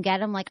 Can I come get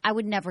them? Like, I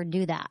would never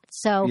do that.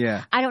 So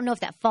I don't know if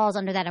that falls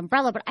under that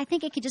umbrella, but I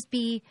think it could just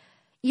be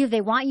either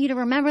they want you to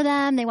remember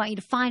them, they want you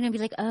to find them and be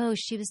like, oh,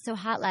 she was so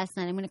hot last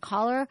night, I'm going to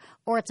call her,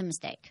 or it's a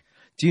mistake.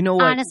 Do you know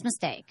what? Honest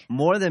mistake.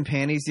 More than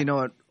panties, you know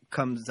what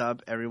comes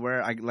up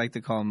everywhere? I like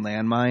to call them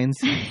landmines.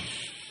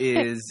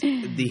 Is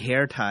the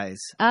hair ties.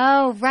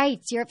 Oh,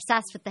 right. You're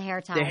obsessed with the hair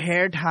ties. The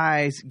hair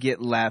ties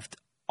get left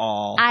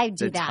all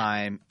the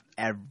time,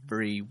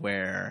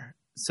 everywhere.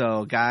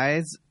 So,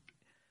 guys,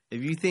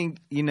 if you think,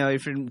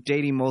 if you're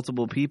dating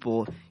multiple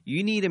people,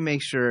 you need to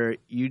make sure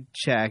you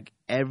check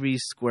every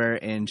square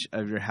inch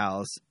of your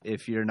house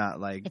if you're not,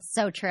 like, it's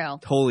so true,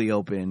 totally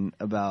open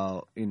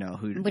about, who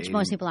you're which dating.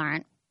 most people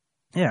aren't.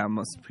 Yeah,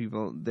 most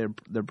people,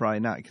 they're probably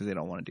not, because they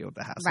don't want to deal with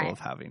the hassle of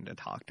having to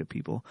talk to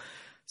people.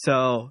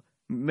 So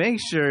make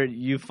sure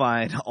you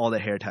find all the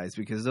hair ties,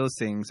 because those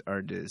things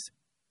are just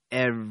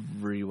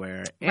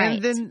everywhere. Right.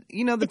 And then,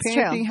 the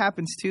panty thing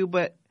happens too,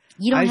 but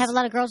you don't have a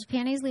lot of girls with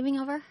panties leaving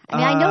over? I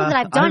mean, I know that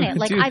I've done it.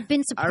 Like, I've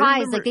been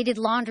surprised. Like, they did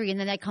laundry and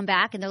then they come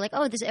back and they're like,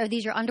 oh, are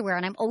these your underwear?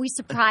 And I'm always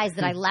surprised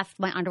that I left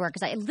my underwear,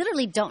 because I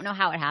literally don't know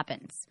how it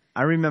happens.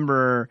 I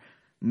remember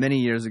many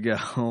years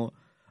ago,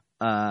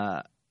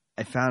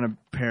 I found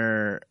a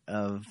pair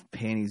of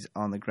panties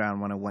on the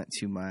ground when I went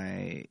to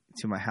my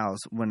house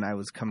when I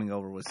was coming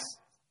over with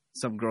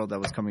some girl that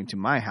was coming to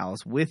my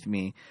house with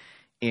me,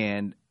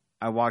 and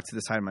I walked to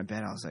the side of my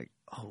bed. I was like,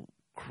 oh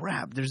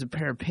crap, there's a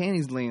pair of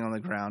panties laying on the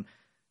ground.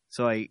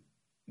 So I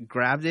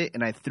grabbed it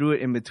and I threw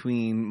it in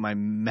between my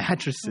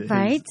mattresses.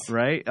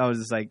 Right? I was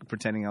just like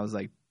pretending I was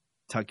like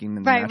tucking in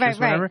the mattress,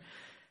 whatever.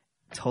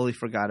 Totally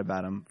forgot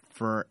about them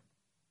forever.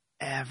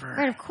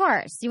 Right, of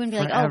course. You wouldn't be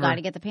like, oh,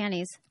 gotta get the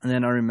panties. And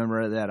then I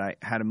remember that I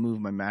had to move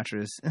my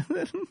mattress.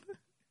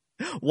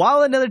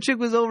 while another chick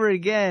was over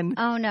again.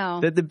 Oh,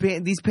 no. That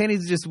these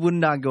panties just would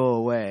not go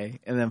away.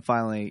 And then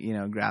finally,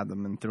 grabbed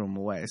them and threw them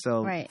away.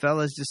 So,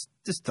 fellas, just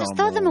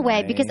throw them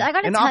away. Because I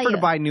got to tell you. And offer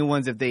to buy new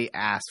ones if they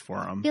ask for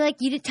them. Be like,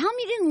 tell them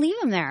you didn't leave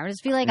them there.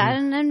 Just be like, I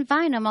didn't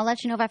find them. I'll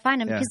let you know if I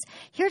find them. Yeah. Because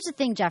here's the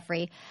thing,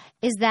 Jeffrey,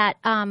 is that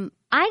I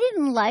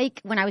didn't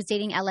like when I was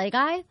dating LA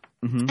guy.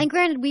 Mm-hmm. And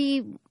granted,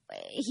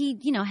 he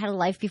had a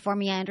life before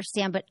me, I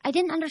understand. But I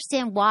didn't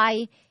understand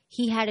why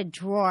he had a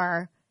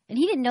drawer. And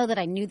he didn't know that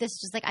I knew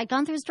this. Just like, I'd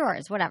gone through his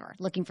drawers, whatever,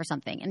 looking for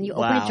something. And you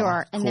open a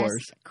drawer, and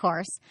there's, of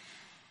course.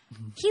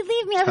 He'd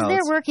leave me. I was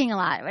there working a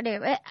lot.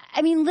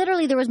 I mean,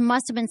 literally, there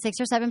must have been 6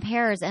 or 7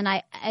 pairs,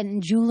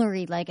 and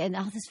jewelry, and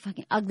all this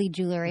fucking ugly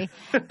jewelry.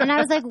 And I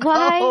was like,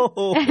 why?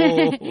 Look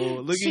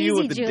at you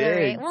with the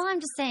jewelry. digs. Well, I'm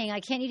just saying,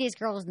 can't you date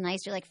girls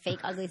nice? You're like fake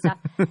ugly stuff.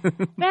 But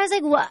I was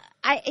like, what?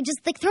 I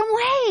just throw them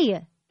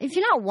away. If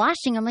you're not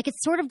washing them,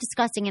 it's sort of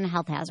disgusting and a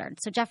health hazard.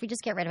 So, Jeffrey,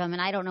 just get rid of them.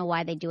 And I don't know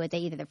why they do it. They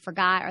either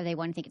forgot or they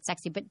want to think it's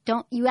sexy. But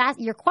you ask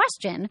your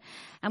question.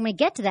 I'm going to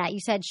get to that. You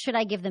said, should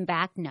I give them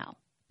back? No.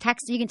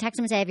 You can text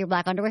them and say, I have your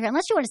black underwear here.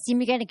 Unless you want to see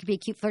them again, it could be a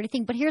cute flirty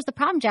thing. But here's the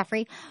problem,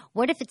 Jeffrey.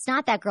 What if it's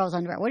not that girl's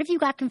underwear? What if you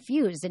got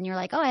confused and you're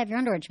like, I have your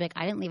underwear. She'd be like,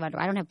 I didn't leave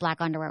underwear. I don't have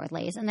black underwear with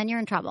lace. And then you're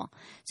in trouble.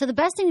 So the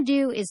best thing to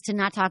do is to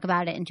not talk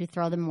about it and to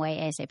throw them away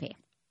ASAP.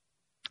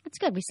 That's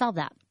good. We solved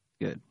that.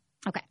 Good.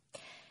 Okay.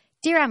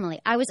 Dear Emily,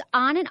 I was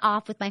on and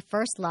off with my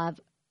first love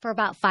for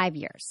about 5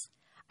 years.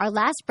 Our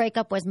last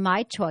breakup was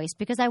my choice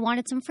because I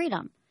wanted some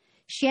freedom.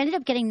 She ended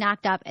up getting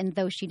knocked up, and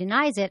though she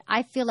denies it,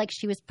 I feel like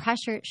she was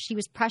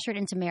pressured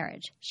into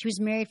marriage. She was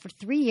married for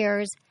 3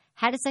 years,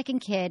 had a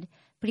second kid,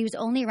 but he was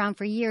only around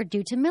for a year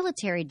due to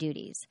military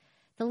duties.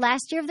 The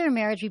last year of their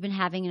marriage, we've been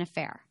having an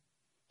affair.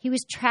 He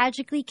was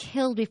tragically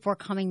killed before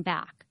coming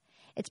back.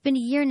 It's been a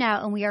year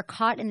now, and we are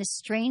caught in this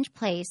strange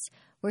place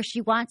where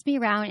she wants me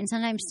around and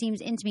sometimes seems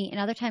into me,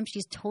 and other times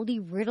she's totally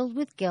riddled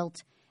with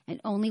guilt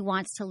and only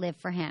wants to live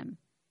for him.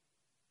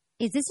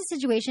 Is this a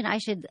situation I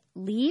should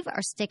leave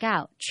or stick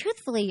out?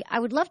 Truthfully, I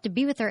would love to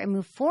be with her and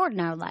move forward in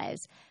our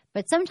lives,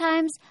 but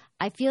sometimes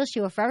I feel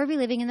she will forever be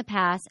living in the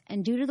past,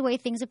 and due to the way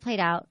things have played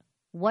out,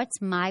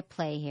 what's my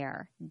play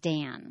here?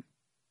 Dan.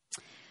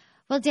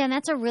 Well, Dan,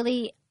 that's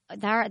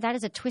that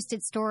is a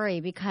twisted story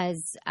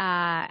because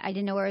I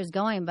didn't know where it was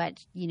going,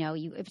 but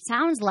it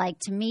sounds like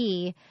to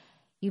me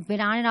you've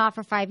been on and off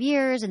for 5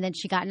 years, and then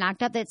she got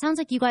knocked up. It sounds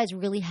like you guys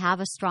really have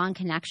a strong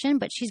connection,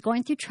 but she's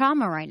going through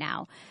trauma right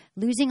now.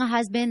 Losing a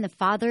husband, the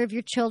father of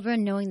your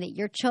children, knowing that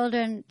your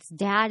children's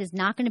dad is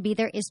not going to be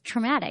there is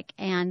traumatic.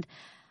 And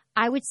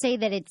I would say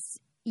that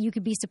you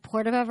could be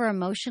supportive of her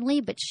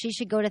emotionally, but she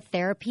should go to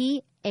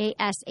therapy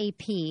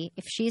ASAP.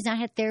 If she's not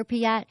had therapy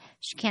yet,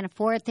 she can't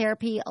afford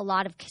therapy. A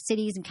lot of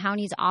cities and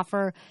counties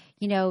offer,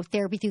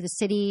 therapy through the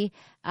city,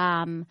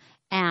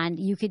 and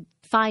you could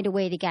find a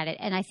way to get it.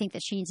 And I think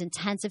that she needs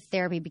intensive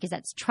therapy because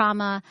that's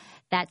trauma.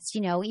 That's,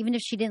 even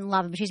if she didn't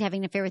love him, but she's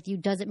having an affair with you,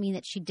 doesn't mean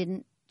that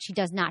she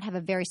does not have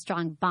a very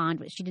strong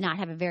bond. She did not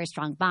have a very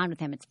strong bond with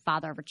him. It's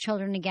father of her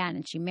children again,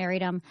 and she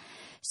married him.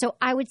 So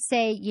I would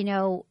say,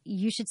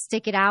 you should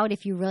stick it out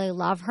if you really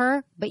love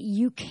her, but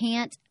you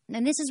can't.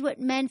 And this is what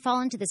men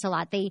fall into this a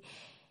lot. They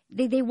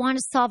want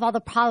to solve all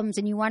the problems,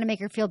 and you want to make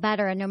her feel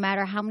better. And no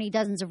matter how many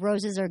dozens of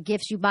roses or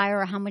gifts you buy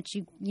her, or how much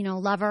you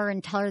love her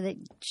and tell her that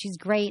she's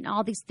great and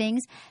all these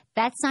things,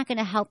 that's not going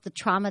to help the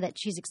trauma that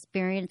she's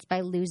experienced by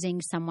losing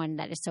someone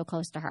that is so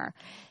close to her.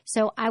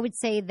 So I would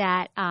say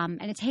that,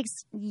 and it takes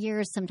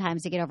years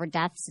sometimes to get over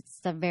deaths. It's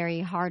a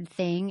very hard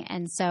thing.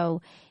 And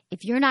so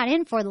if you're not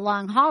in for the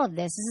long haul of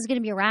this is going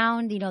to be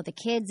around, the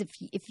kids.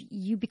 If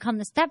you become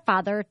the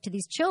stepfather to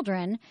these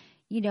children,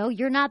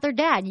 you're not their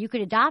dad. You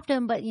could adopt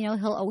him, but,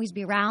 he'll always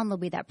be around. There'll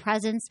be that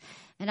presence.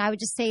 And I would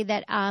just say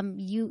that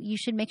you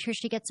should make sure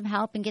she gets some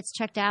help and gets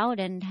checked out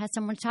and has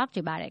someone to talk to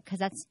about it because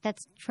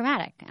that's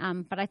traumatic.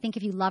 But I think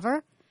if you love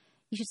her,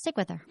 you should stick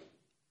with her.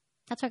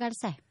 That's what I got to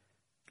say.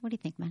 What do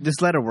you think, man?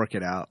 Just let her work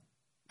it out.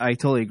 I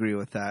totally agree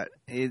with that.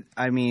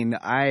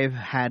 I've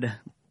had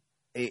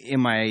 –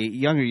 in my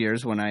younger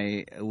years when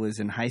I was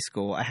in high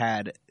school, I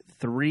had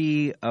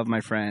 3 of my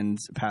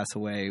friends pass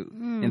away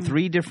in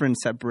 3 different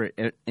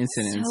separate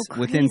incidents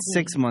within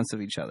 6 months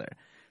of each other.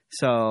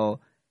 So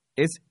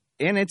it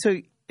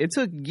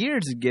took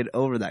years to get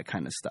over that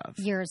kind of stuff.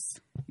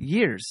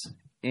 Years.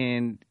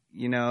 And,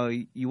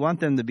 you want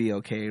them to be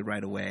okay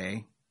right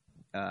away.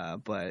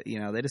 But,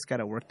 they just got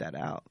to work that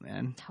out,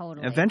 man.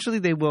 Totally. Eventually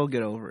they will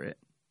get over it.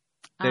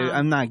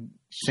 I'm not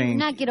saying.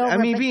 Not get over I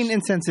mean, it, being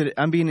insensitive.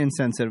 I'm being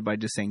insensitive by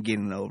just saying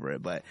getting over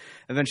it, but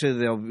eventually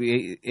they'll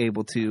be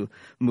able to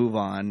move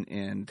on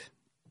and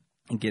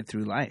get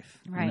through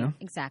life. Right.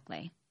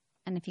 Exactly.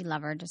 And if you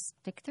love her, just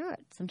stick through it.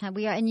 Sometimes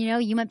we are, and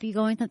you might be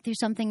going through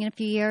something in a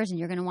few years, and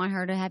you're going to want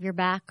her to have your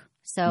back.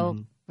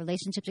 So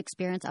relationships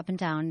experience up and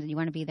down. You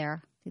want to be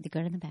there through the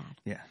good and the bad.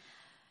 Yeah.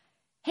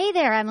 Hey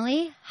there,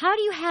 Emily. How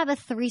do you have a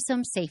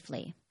threesome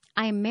safely?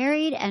 I am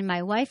married, and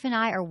my wife and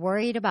I are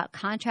worried about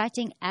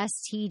contracting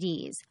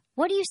STDs.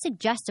 What do you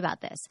suggest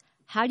about this?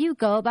 How do you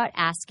go about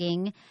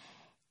asking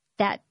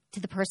that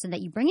to the person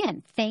that you bring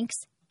in? Thanks,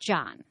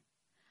 John.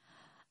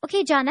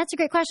 Okay, John, that's a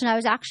great question. I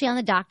was actually on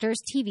the Doctor's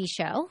TV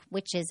show,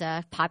 which is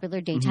a popular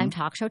daytime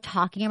talk show,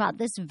 talking about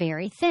this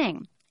very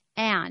thing.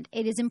 And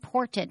it is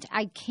important.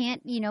 I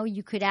can't,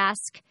 you could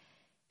ask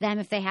them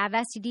if they have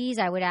STDs.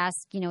 I would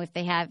ask, if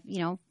they have,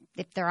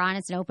 if they're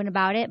honest and open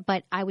about it.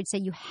 But I would say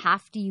you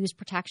have to use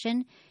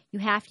protection. You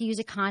have to use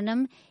a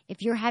condom.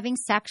 If you're having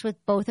sex with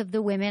both of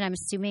the women, I'm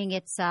assuming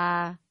it's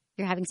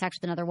you're having sex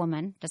with another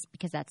woman, just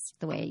because that's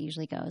the way it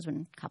usually goes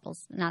when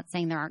couples. I'm not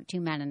saying there aren't two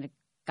men and a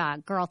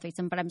girl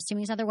threesome, but I'm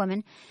assuming it's another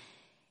woman.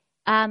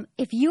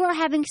 If you are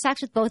having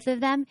sex with both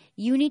of them,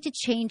 you need to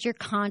change your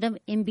condom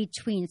in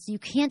between. So you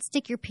can't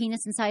stick your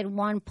penis inside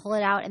one, pull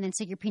it out, and then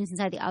stick your penis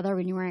inside the other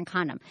when you're wearing a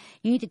condom.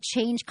 You need to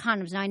change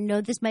condoms. Now, I know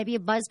this might be a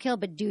buzzkill,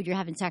 but dude, you're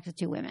having sex with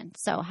two women.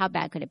 So how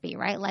bad could it be,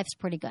 right? Life's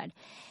pretty good.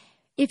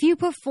 If you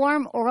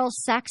perform oral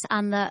sex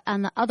on the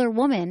other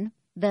woman,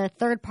 the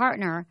third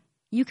partner,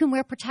 you can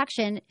wear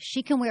protection.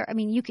 She can wear,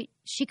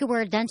 she could wear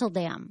a dental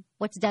dam.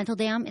 What's dental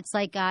dam? It's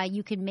like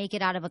you can make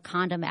it out of a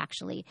condom,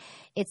 actually.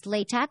 It's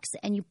latex,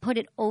 and you put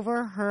it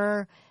over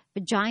her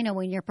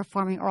when you're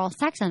performing oral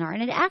sex on her.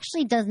 And it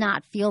actually does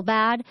not feel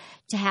bad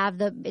to have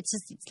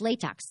it's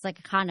latex. It's like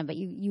a condom, but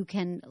you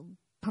can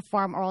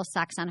perform oral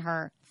sex on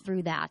her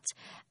through that.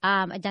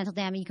 A dental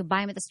dam, you can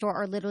buy them at the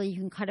store, or literally you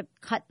can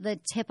cut the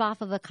tip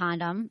off of a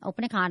condom,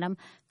 open a condom,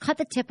 cut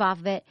the tip off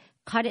of it,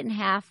 cut it in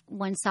half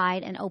one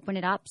side and open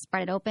it up,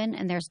 spread it open,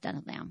 and there's a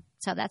dental dam.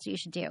 So that's what you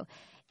should do.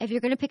 If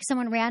you're going to pick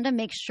someone random,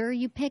 make sure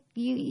you pick,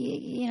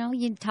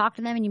 you talk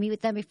to them and you meet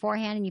with them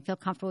beforehand and you feel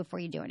comfortable before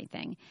you do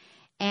anything.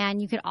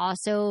 And you could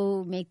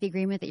also make the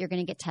agreement that you're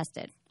going to get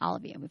tested, all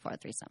of you, before a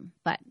threesome.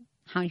 But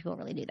how many people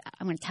really do that?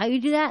 I'm going to tell you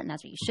to do that, and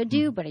that's what you should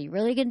do. But are you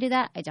really going to do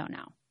that? I don't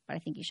know, but I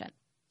think you should.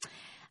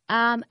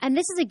 And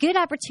this is a good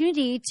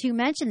opportunity to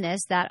mention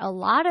this, that a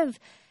lot of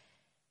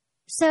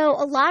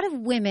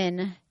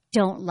women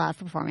don't love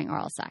performing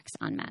oral sex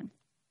on men.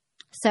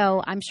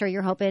 So I'm sure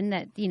you're hoping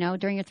that,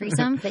 during your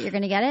threesome that you're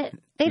going to get it.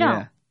 They don't.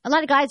 Yeah. A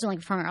lot of guys don't like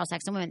performing oral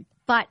sex on women.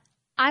 But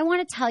I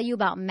want to tell you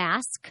about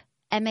Mask,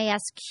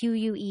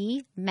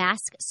 MASQUE,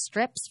 mask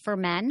strips for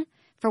men,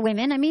 for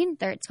women.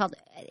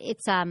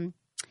 It's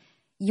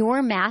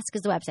Your Mask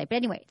is the website. But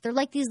anyway, they're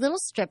like these little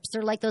strips.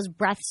 They're like those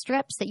breath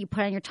strips that you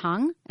put on your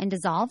tongue and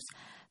dissolves.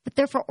 But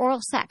they're for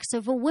oral sex. So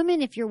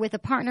if you're with a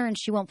partner and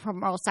she won't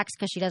perform oral sex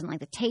because she doesn't like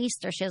the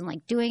taste or she doesn't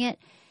like doing it,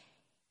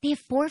 they have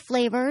 4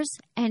 flavors,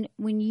 and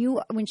when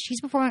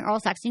she's performing oral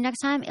sex next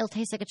time, it'll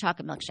taste like a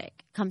chocolate milkshake.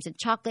 It comes in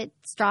chocolate,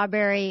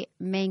 strawberry,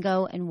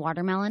 mango, and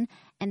watermelon,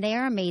 and they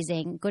are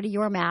amazing. Go to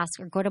Your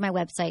Mask or go to my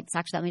website,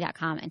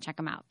 sexwithamily.com, and check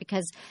them out,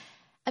 because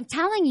I'm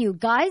telling you,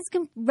 guys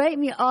can write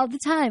me all the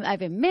time. I've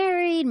been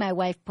married. My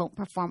wife won't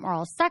perform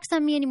oral sex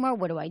on me anymore.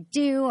 What do I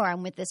do? Or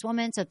I'm with this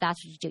woman. So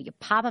that's what you do. You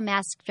pop a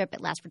mask strip.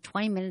 It lasts for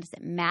 20 minutes.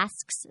 It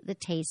masks the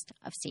taste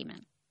of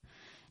semen.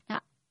 Now,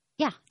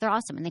 yeah, they're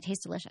awesome, and they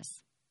taste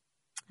delicious.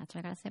 That's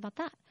what I got to say about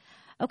that.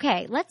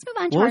 Okay, let's move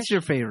on to What's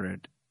your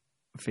favorite?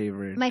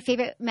 My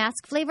favorite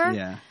mask flavor?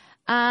 Yeah.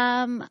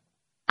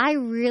 I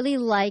really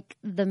like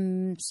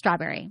the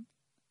strawberry.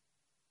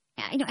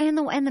 And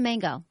the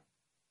mango.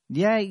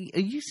 Yeah,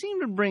 you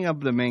seem to bring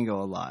up the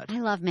mango a lot. I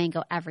love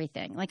mango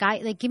everything.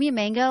 Give me a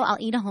mango, I'll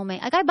eat a whole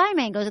mango. I buy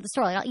mangoes at the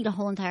store. I'll eat a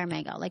whole entire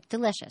mango.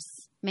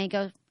 Delicious.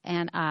 Mango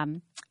and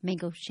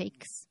mango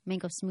shakes,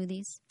 mango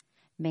smoothies,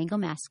 mango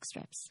mask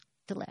strips.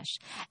 Delish.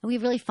 And we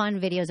have really fun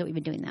videos that we've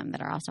been doing them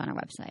that are also on our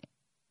website.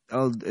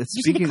 Oh, did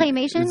you see the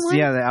claymation one?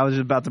 Yeah, I was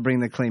just about to bring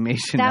the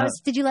claymation up.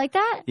 Did you like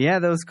that? Yeah,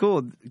 that was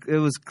cool. It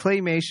was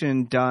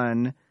claymation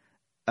done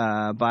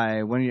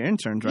by one of your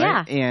interns,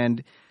 right? Yeah.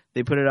 And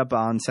they put it up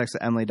on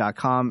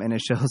sexwithamily.com, and it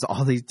shows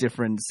all these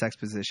different sex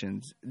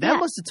positions. That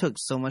must have took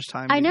so much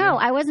time. I know.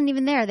 I wasn't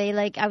even there.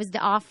 I was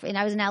off, and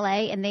I was in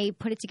LA, and they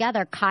put it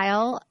together.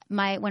 Kyle,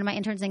 one of my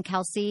interns, and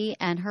Kelsey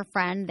and her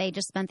friend, they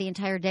just spent the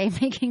entire day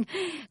making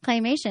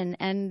claymation,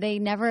 and they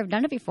never have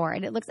done it before,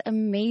 and it looks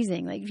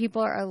amazing.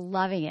 People are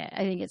loving it. I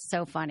think it's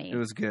so funny. It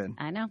was good.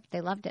 I know.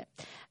 They loved it.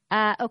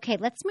 Okay,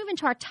 let's move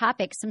into our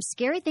topic. Some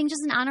scary things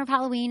just in honor of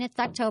Halloween. It's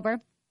October.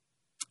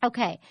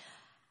 Okay.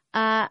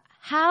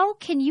 How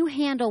can you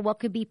handle what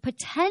could be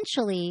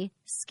potentially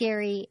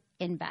scary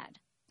in bed?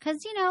 Because,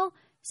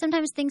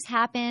 sometimes things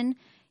happen.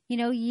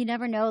 You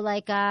never know.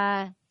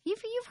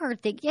 You've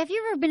heard things. Have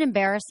you ever been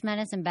embarrassed,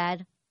 Menace, in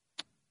bed?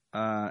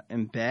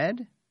 In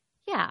bed?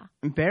 Yeah.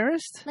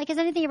 Embarrassed? Has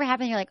anything ever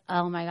happened? You're like,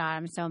 oh my God,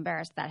 I'm so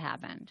embarrassed that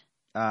happened.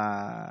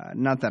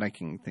 Not that I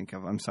can think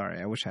of. I'm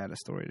sorry. I wish I had a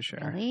story to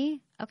share.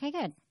 Really? Okay,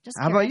 good.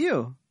 How about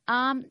you?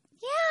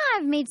 Yeah,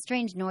 I've made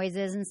strange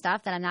noises and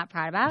stuff that I'm not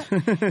proud about.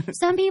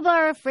 Some people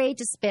are afraid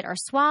to spit or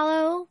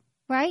swallow,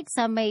 right?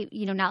 Some may,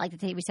 not like the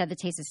taste. We said the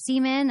taste of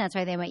semen. That's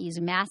why they might use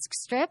mask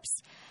strips.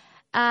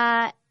 You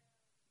can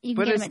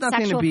get them at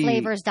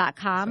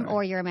sexualflavors.com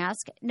or Your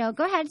Mask. No,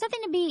 go ahead.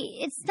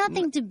 It's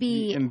nothing to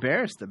be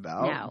embarrassed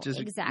about. No, just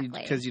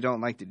exactly. Because you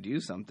don't like to do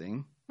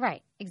something.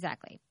 Right,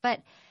 exactly.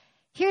 But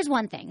here's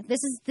one thing.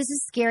 This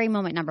is scary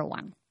moment number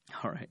 1.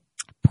 All right.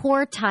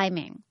 Poor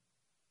timing.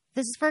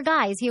 This is for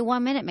guys. He a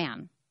 1-minute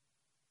man.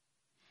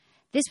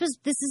 This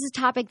is a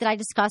topic that I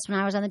discussed when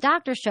I was on the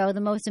doctor show. The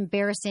most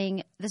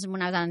embarrassing. This is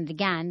when I was on it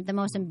again. The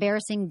most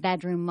embarrassing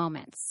bedroom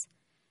moments.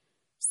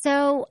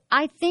 So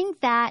I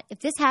think that if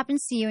this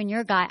happens to you and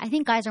you're a guy, I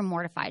think guys are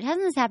mortified.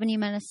 Hasn't this happened to you,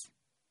 Menace?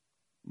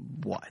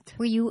 What?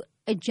 Where you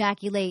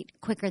ejaculate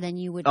quicker than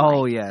you would.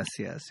 Oh, like. yes.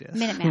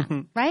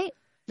 Minuteman, right?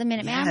 The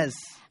Minuteman. Yes.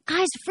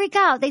 Guys freak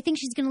out. They think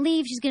she's going to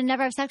leave. She's going to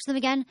never have sex with them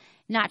again.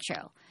 Not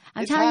true.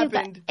 I'm telling you.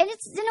 And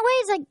it's in a way,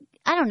 it's like,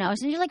 I don't know.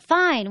 So you're like,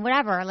 fine,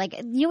 whatever. Like,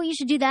 you know what you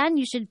should do then?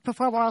 You should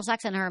perform oral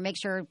sex on her. Make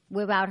sure,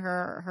 whip out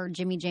her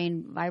Jimmy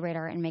Jane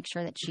vibrator and make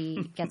sure that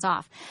she gets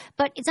off.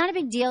 But it's not a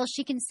big deal.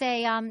 She can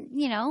say,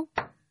 you know,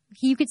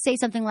 you could say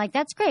something like,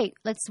 that's great.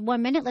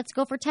 1 minute. Let's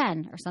go for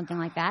 10 or something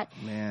like that.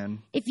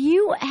 Man. If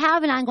you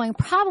have an ongoing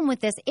problem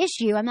with this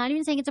issue, I'm not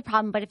even saying it's a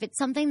problem, but if it's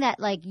something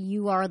that like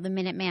you are the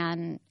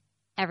Minuteman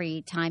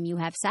every time you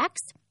have sex,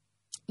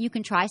 you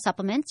can try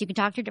supplements. You can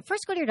talk to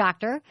first go to your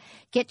doctor,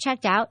 get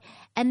checked out.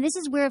 And this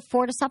is where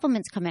Forta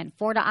supplements come in.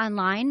 Forta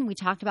Online, we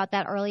talked about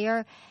that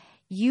earlier.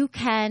 You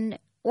can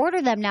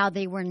order them now.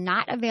 They were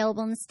not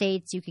available in the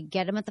States. You could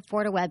get them at the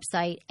Forta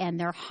website, and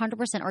they're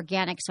 100%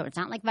 organic. So it's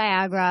not like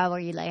Viagra where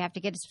you like have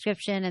to get a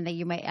subscription and that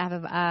you might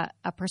have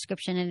a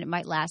prescription and it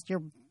might last,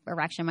 your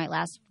erection might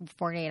last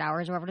 48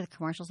 hours or whatever the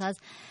commercial says.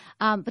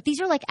 But these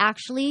are like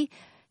actually,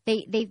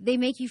 they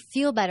make you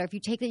feel better. If you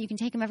take that, you can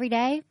take them every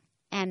day.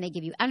 And they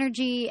give you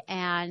energy,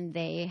 and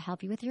they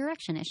help you with your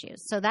erection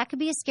issues. So that could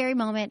be a scary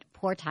moment,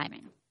 poor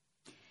timing.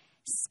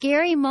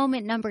 Scary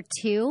moment number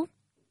 2,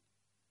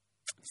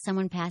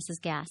 someone passes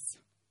gas.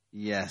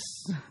 Yes.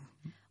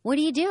 What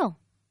do? You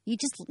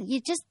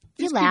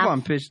Keep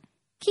laugh.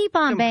 Keep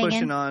on banging.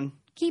 Pushing on.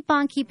 Keep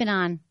on keeping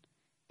on.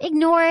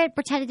 Ignore it.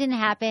 Pretend it didn't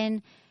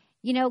happen.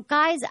 You know,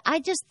 guys, I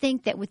just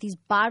think that with these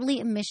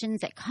bodily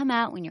emissions that come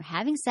out when you're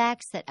having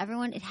sex, that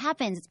it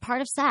happens. It's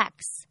part of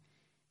sex.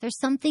 There's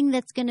something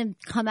that's going to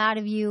come out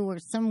of you or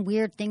some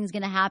weird thing's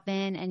going to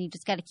happen and you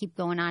just got to keep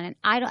going on. And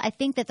I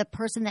think that the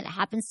person that it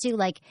happens to,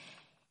 like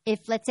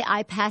if let's say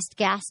I passed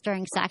gas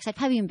during sex, I'd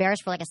probably be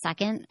embarrassed for like a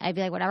second. I'd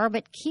be like, whatever.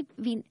 But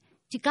do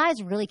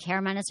guys really care,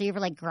 Menace? Are you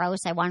ever like, gross,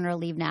 I want her to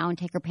leave now and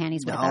take her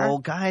panties with her? No,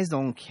 guys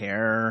don't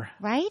care.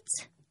 Right?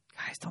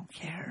 Guys don't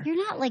care. You're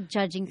not like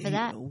judging for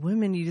that.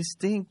 Women, you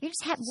just think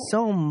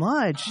so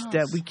much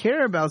that we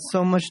care about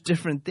so much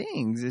different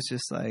things. It's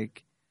just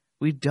like...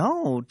 We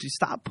don't. Just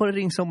stop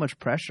putting so much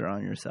pressure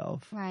on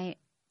yourself. Right.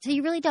 So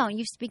you really don't.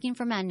 You're speaking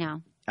for men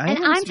now.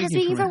 I'm just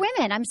speaking for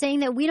women. I'm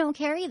saying that we don't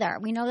care either.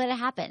 We know that it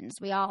happens.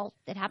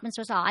 It happens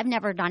to us all. I've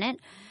never done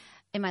it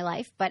in my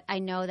life, but I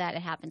know that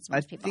it happens to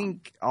most people. I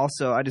think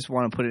also I just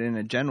want to put it in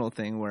a general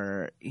thing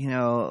where, you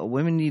know,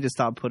 women need to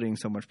stop putting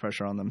so much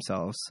pressure on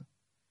themselves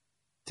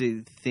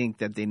to think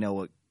that they know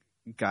what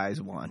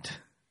guys want.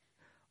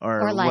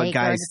 Or like, what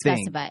guys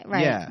think. About,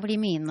 right. Yeah. What do you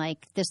mean?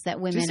 Like this, that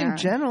women just in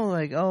general,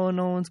 like, oh,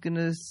 no one's going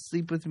to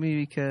sleep with me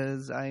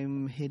because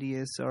I'm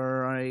hideous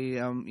or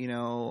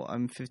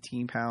I'm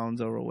 15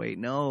 pounds overweight.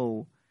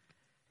 No.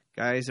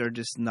 Guys are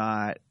just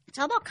not. It's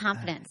all about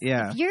confidence.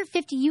 Yeah. If you're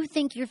 50, you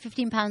think you're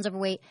 15 pounds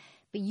overweight,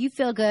 but you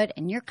feel good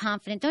and you're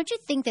confident. Don't you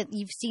think that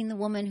you've seen the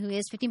woman who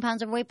is 15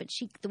 pounds overweight, but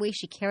the way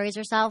she carries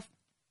herself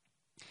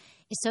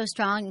is so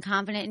strong and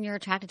confident, and you're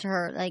attracted to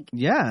her, like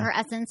her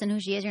essence and who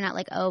she is. You're not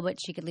like, oh, but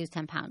she could lose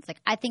 10 pounds. Like,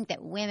 I think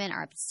that women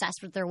are obsessed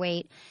with their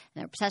weight and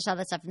they're obsessed with all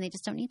that stuff, and they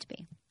just don't need to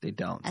be. They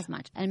don't. As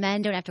much. And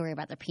men don't have to worry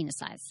about their penis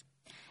size.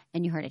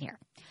 And you heard it here.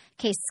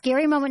 Okay,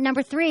 scary moment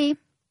number 3.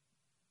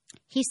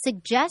 He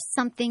suggests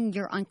something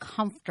you're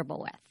uncomfortable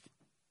with.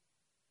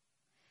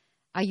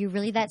 Are you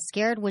really that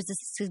scared? Was the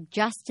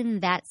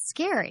suggestion that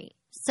scary?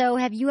 So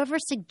have you ever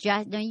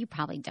no, you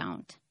probably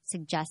don't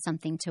suggest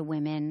something to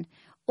women.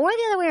 Or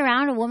the other way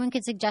around, a woman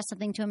could suggest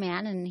something to a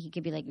man and he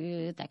could be like,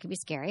 ooh, that could be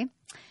scary.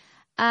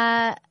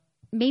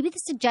 Maybe the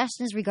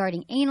suggestion is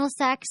regarding anal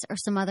sex or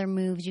some other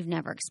moves you've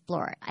never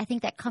explored. I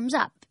think that comes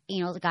up.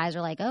 You know, the guys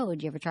are like, oh,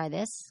 did you ever try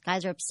this?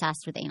 Guys are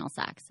obsessed with anal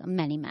sex.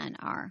 Many men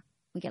are.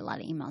 We get a lot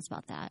of emails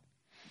about that.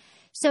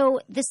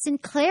 So the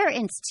Sinclair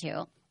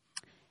Institute,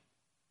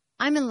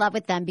 I'm in love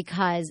with them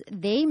because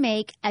they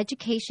make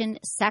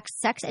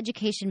sex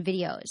education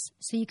videos.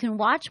 So you can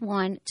watch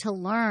one to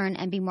learn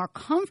and be more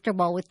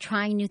comfortable with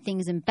trying new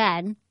things in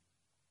bed.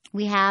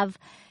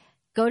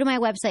 Go to my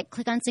website,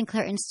 click on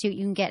Sinclair Institute.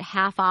 You can get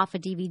half off a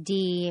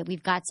DVD.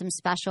 We've got some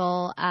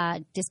special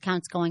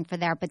discounts going for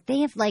there. But they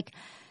have like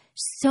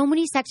so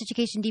many sex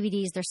education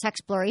DVDs. They're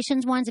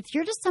sexplorations ones. If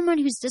you're just someone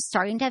who's just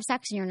starting to have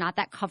sex and you're not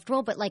that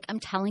comfortable, but like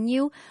I'm telling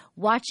you,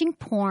 watching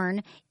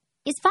porn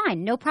is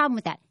fine. No problem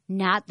with that.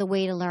 Not the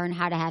way to learn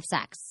how to have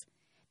sex.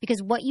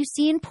 Because what you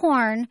see in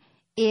porn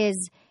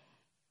is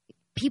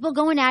people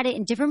going at it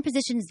in different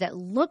positions that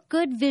look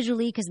good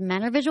visually, because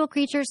men are visual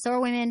creatures, so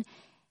are women.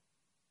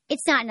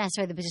 It's not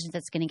necessarily the positions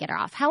that's going to get her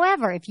off.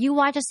 However, if you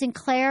watch a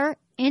Sinclair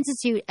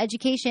Institute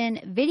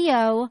education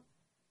video,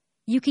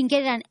 you can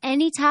get it on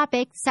any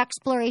topic.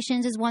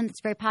 Sexplorations is one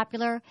that's very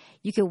popular.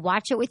 You can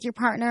watch it with your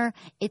partner.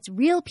 It's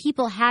real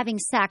people having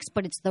sex,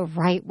 but it's the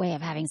right way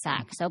of having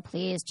sex. So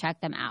please check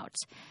them out.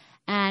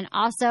 And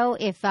also,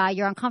 if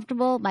you're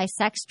uncomfortable, my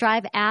Sex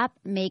Drive app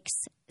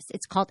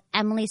it's called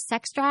Emily's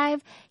Sex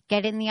Drive.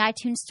 Get it in the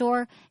iTunes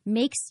store.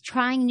 Makes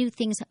trying new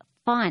things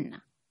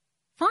fun.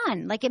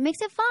 Like, it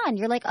makes it fun.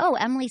 You're like, oh,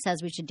 Emily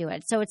says we should do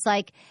it. So it's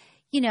like,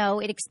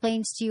 it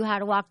explains to you how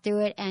to walk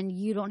through it, and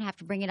you don't have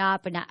to bring it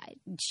up. And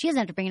she doesn't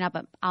have to bring it up,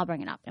 but I'll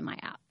bring it up in my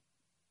app.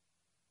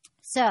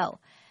 So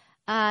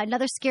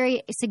another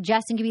scary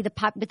suggestion could be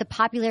with the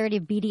popularity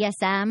of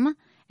BDSM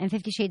and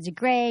 50 Shades of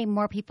Grey,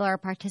 more people are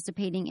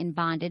participating in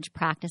bondage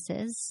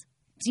practices.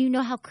 Do you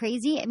know how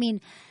crazy? I mean,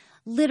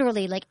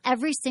 literally, like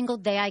every single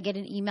day I get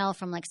an email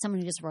from like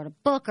someone who just wrote a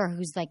book or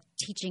who's like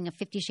teaching a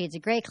 50 Shades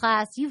of Grey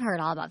class. You've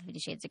heard all about 50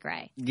 Shades of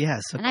Grey.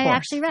 Yes, of course. And I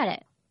actually read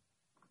it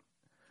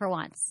for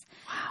once.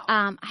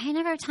 Wow. I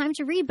never have time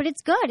to read, but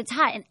it's good. It's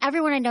hot. And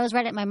everyone I know has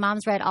read it. My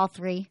mom's read all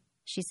 3.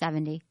 She's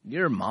 70.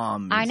 Your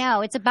mom is... I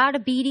know. It's about a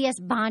BDS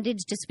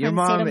bondage discipline. Your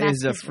mom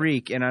is a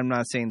freak, and I'm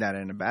not saying that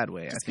in a bad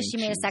way. Just because she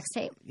made a sex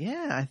tape?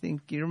 Yeah, I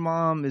think your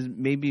mom is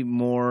maybe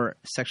more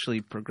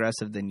sexually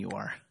progressive than you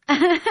are.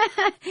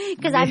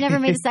 Because I've never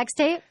made a sex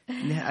tape?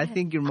 Yeah, I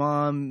think your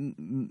mom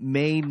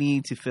may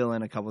need to fill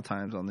in a couple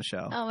times on the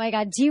show. Oh, my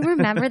God. Do you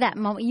remember that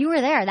moment? You were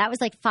there. That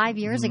was like 5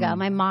 years ago.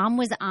 My mom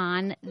was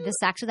on the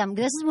Sex with Them.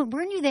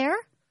 Weren't you there?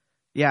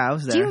 Yeah, I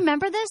was there. Do you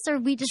remember this? Or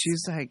we just...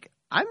 She's like,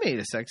 I made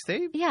a sex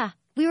tape. Yeah.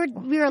 We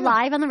were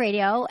live on the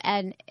radio,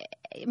 and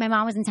my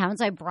mom was in town,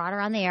 so I brought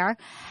her on the air.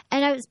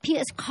 And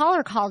this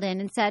caller called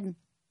in and said,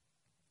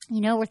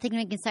 we're thinking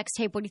of making a sex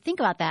tape. What do you think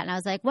about that? And I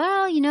was like,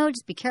 well,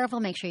 just be careful.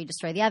 Make sure you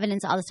destroy the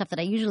evidence. All the stuff that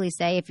I usually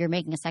say if you're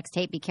making a sex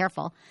tape, be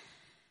careful.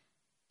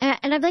 And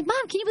I'm like,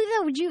 Mom, can you believe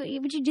that?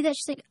 Would you do that?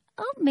 She's like,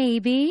 oh,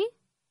 maybe.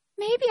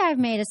 Maybe I've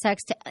made a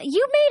sex tape.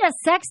 You made a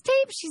sex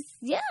tape?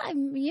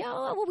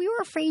 Well, we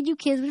were afraid you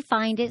kids would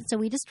find it, so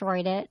we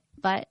destroyed it.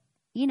 But,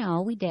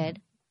 we did.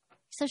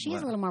 So she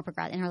is a little more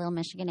progressive in her little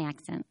Michigan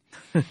accent.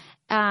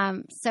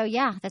 So,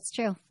 yeah, that's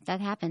true. That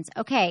happens.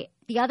 Okay.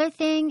 The other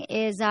thing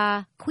is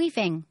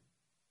queefing.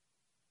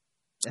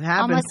 It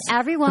happens. Almost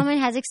every woman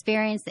has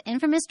experienced the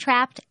infamous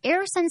trapped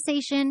air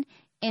sensation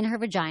in her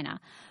vagina,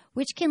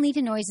 which can lead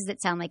to noises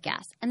that sound like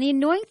gas. And the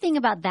annoying thing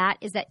about that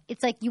is that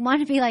it's like you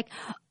want to be like,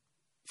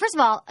 first of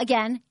all,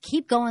 again,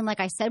 keep going. Like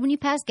I said, when you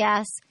pass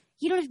gas,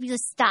 you don't have to be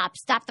just stop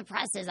the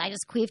presses. I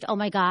just queefed. Oh,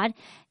 my God.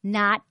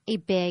 Not a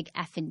big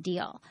effing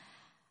deal.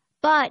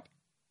 But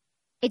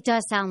it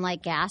does sound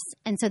like gas,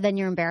 and so then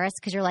you're embarrassed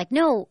because you're like,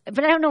 no.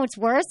 But I don't know what's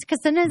worse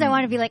because sometimes I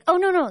want to be like, oh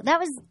no, that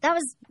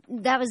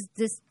was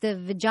the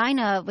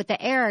vagina with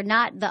the air,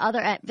 not the other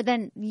end. But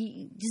then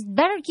you just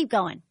better keep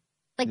going.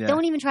 Like,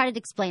 don't even try to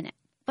explain it.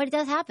 But it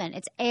does happen.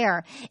 It's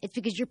air. It's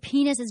because your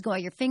penis is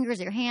going, your fingers,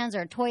 your hands,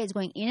 or a toy is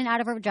going in and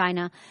out of her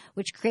vagina,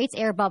 which creates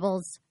air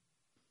bubbles,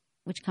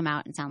 which come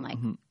out and sound like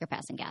you're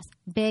passing gas.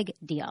 Big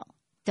deal.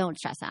 Don't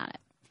stress on it.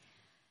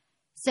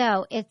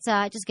 So it's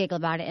just giggle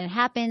about it, and it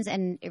happens,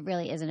 and it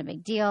really isn't a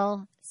big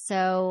deal.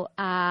 So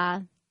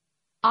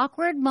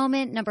awkward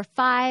moment number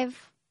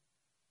 5,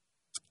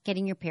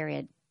 getting your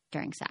period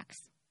during sex.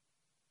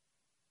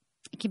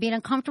 It can be an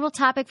uncomfortable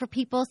topic for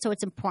people, so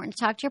it's important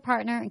to talk to your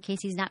partner in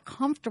case he's not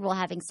comfortable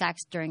having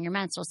sex during your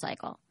menstrual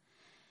cycle.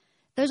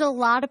 There's a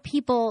lot of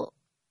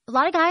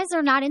guys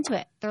are not into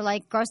it. They're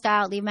like, grossed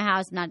out, leave my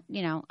house.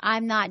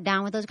 I'm not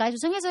down with those guys. But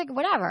some guys are like,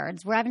 whatever.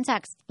 We're having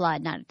sex.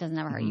 Blood. It doesn't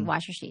ever hurt. You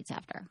wash your sheets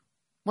after.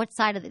 What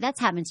side of that's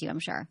happened to you, I'm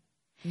sure.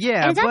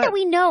 Yeah, and it's not that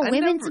we know.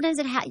 Women sometimes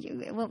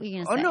what were you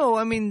going to say? Oh, no.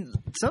 I mean,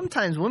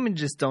 sometimes women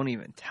just don't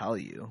even tell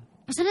you.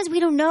 Sometimes we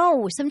don't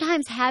know.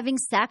 Sometimes having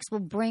sex will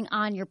bring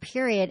on your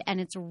period,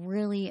 and it's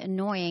really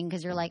annoying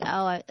because you're like, oh,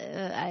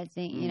 I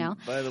think,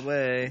 By the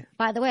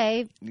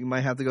way. You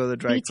might have to go to the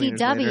dry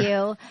cleaners BTW.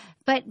 later.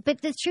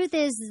 But the truth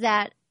is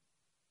that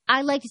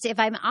I like to say if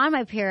I'm on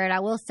my period,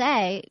 I will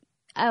say,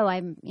 oh,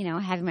 I'm,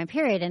 having my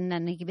period. And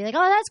then he could be like,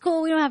 oh, that's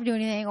cool. We don't have to do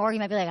anything. Or he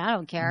might be like, I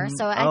don't care.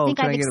 So I think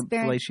I've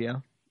experienced.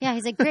 Yeah,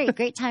 he's like,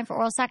 great time for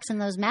oral sex and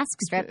those mask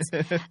strips.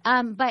 But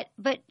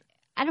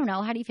I don't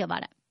know. How do you feel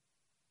about it?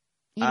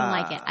 You don't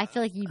like it. I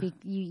feel like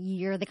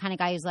you're the kind of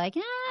guy who's like,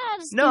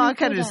 no, I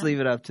kind of just leave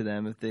it up to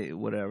them if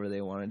whatever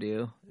they want to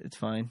do. It's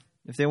fine.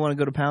 If they want to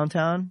go to Pound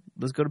Town,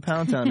 let's go to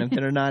Pound Town. If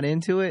they're not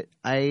into it,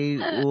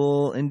 I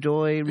will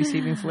enjoy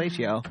receiving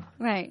fellatio.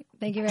 Right.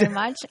 Thank you very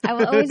much. I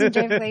will always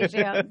enjoy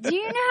fellatio. Do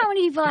you know how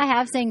many people I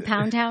have saying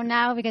Pound Town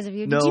now because of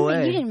you? No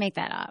way. You didn't make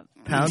that up.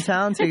 Pound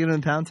Town? Taking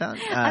them to Pound Town?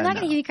 I'm not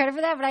going to give you credit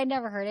for that, but I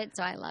never heard it,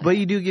 so I love it. But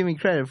you do give me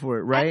credit for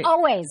it, right?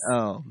 Always.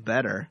 Oh,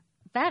 better.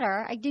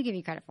 I do give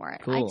you credit for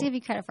it. Cool. I give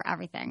you credit for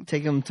everything.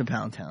 Take them to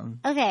Pound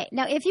Town. Okay.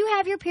 Now, if you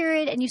have your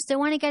period and you still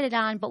want to get it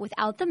on, but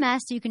without the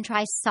mess, you can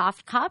try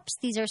soft cups.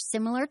 These are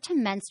similar to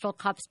menstrual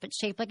cups, but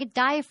shaped like a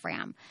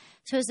diaphragm.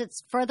 So as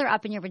it's further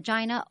up in your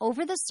vagina,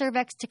 over the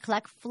cervix to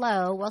collect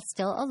flow while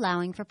still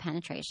allowing for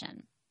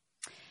penetration.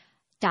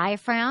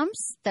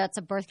 Diaphragms, that's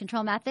a birth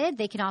control method.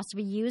 They can also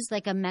be used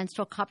like a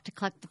menstrual cup to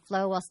collect the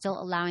flow while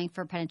still allowing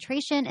for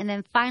penetration. And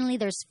then finally,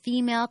 there's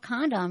female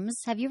condoms.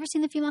 Have you ever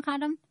seen the female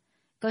condom?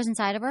 goes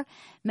inside of her.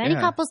 Many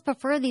couples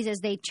prefer these as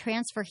they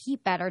transfer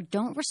heat better,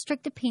 don't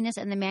restrict the penis,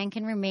 and the man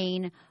can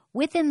remain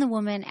within the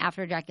woman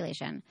after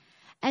ejaculation.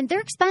 And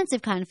they're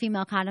expensive kind of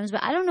female condoms,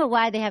 but I don't know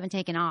why they haven't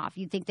taken off.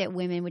 You'd think that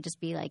women would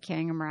just be like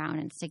carrying them around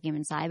and sticking them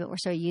inside, but we're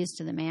so used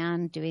to the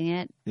man doing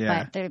it.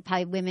 Yeah. But they're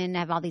probably women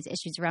have all these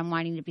issues around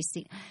wanting to be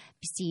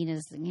seen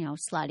as,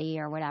 slutty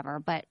or whatever.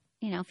 But,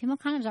 female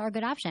condoms are a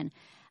good option.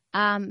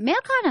 Male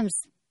condoms,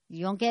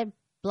 you won't get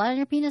blood on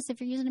your penis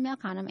if you're using a male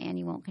condom, and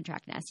you won't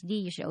contract an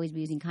STD. You should always be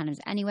using condoms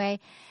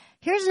anyway.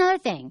 Here's another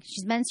thing.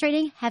 She's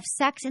menstruating. Have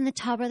sex in the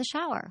tub or the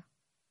shower.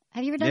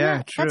 Have you ever done that?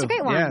 Yeah, true. That's a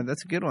great one. Yeah,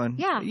 that's a good one.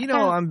 Yeah.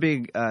 I'm a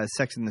big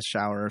sex in the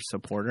shower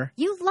supporter.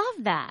 You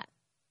love that.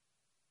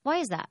 Why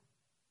is that?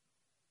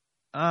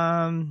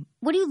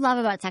 What do you love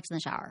about sex in the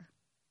shower?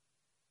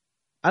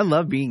 I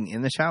love being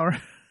in the shower.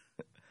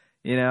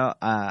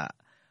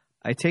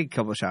 I take a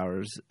couple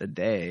showers a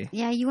day.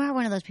 Yeah, you are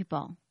one of those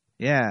people.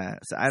 Yeah,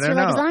 so I So don't you're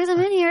know. like, as long as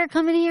I'm in here,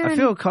 come in here. I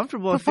feel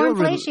comfortable. Perform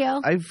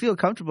fellatio. I feel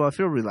comfortable. I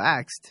feel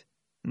relaxed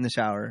in the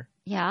shower.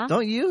 Yeah.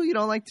 Don't you? You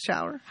don't like the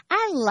shower?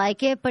 I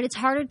like it, but it's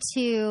harder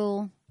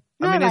to.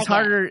 No, I mean, like it's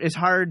harder. It's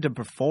hard to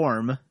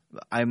perform.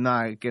 I'm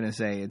not gonna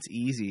say it's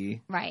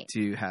easy. Right.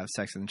 To have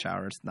sex in the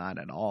shower. It's not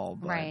at all.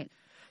 But right.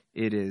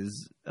 It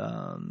is.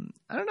 I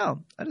don't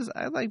know.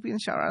 I like being in the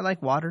shower. I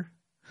like water.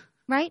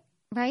 Right.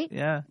 Right.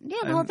 Yeah. Yeah.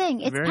 The whole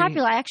thing. It's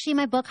popular. Actually,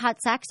 my book,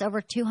 Hot Sex: Over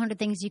 200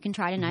 Things You Can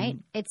Try Tonight.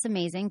 Mm-hmm. It's an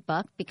amazing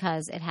book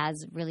because it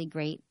has really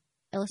great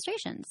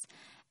illustrations.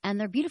 And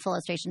they're beautiful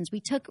illustrations.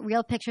 We took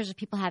real pictures of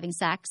people having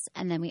sex,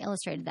 and then we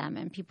illustrated them.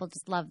 And people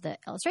just love the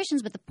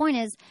illustrations. But the point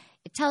is,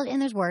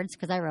 and there's words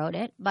because I wrote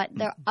it. But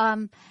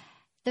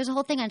there's a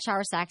whole thing on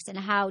shower sex and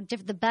how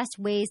the best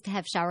ways to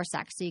have shower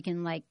sex. So you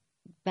can like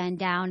bend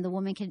down. The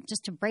woman can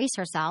just to brace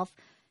herself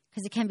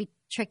because it can be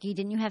tricky.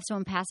 Didn't you have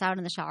someone pass out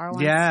in the shower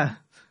once? Yeah,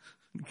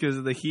 because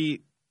of the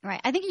heat. Right.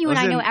 I think you and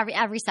I know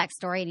every sex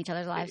story in each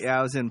other's lives. Yeah,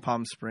 I was in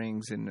Palm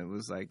Springs, and it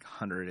was like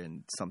 100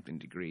 and something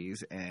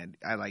degrees, and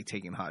I like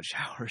taking hot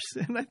showers,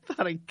 and I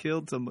thought I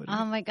killed somebody.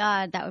 Oh, my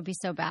God. That would be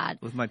so bad.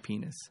 With my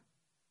penis.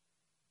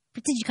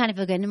 But did you kind of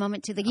feel good in a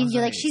moment, too? Like,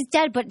 you're like, she's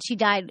dead, but she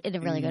died in a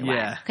really good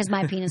way because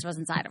my penis was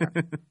inside of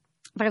her.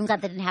 But I'm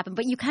glad that didn't happen.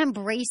 But you can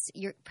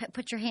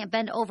put your hand,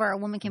 bend over. A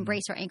woman can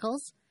brace her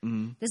ankles.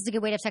 Mm-hmm. This is a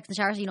good way to have sex in the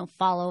shower so you don't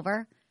fall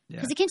over.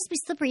 Because it can just be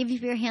slippery. If you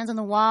put your hands on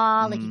the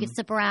wall, like you can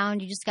slip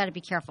around. You just got to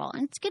be careful.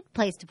 And it's a good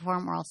place to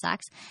perform oral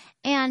sex.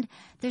 And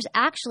there's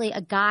actually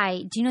a guy.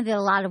 Do you know that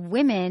a lot of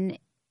women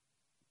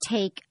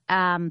take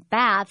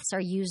baths or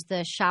use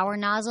the shower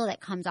nozzle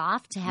that comes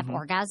off to have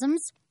orgasms?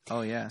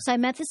 Oh, yeah. So I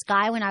met this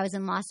guy when I was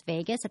in Las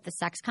Vegas at the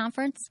sex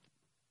conference.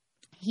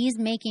 He's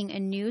making a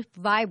new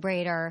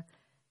vibrator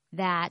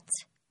that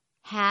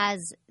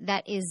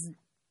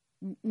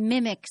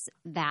mimics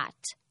that.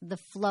 The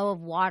flow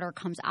of water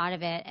comes out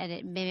of it, and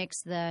it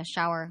mimics the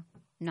shower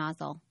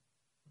nozzle.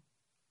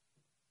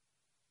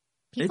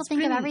 People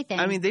think of everything.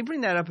 I mean, they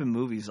bring that up in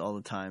movies all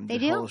the time. They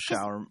the do? whole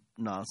shower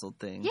nozzle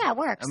thing. Yeah, it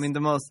works. I mean, the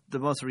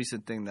most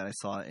recent thing that I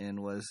saw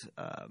in was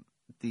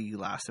the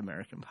last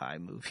American Pie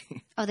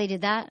movie. Oh, they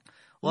did that?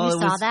 Well,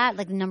 you saw that?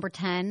 Like number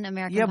 10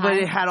 American Pie? Yeah, but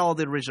it had all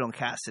the original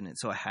cast in it,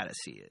 so I had to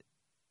see it.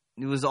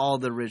 It was all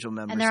the original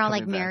members. And they're all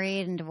like back.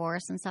 married and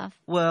divorced and stuff?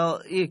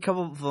 Well, a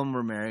couple of them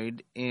were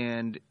married,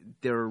 and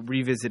they're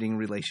revisiting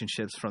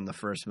relationships from the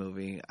first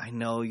movie. I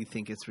know you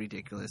think it's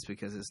ridiculous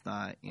because it's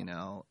not,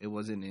 it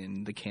wasn't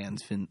in the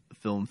Cannes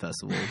Film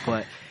Festival,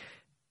 but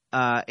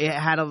it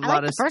had a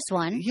lot of the first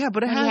one. Yeah,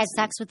 but when he had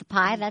sex with the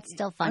pie, that's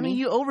still funny. I mean,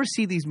 you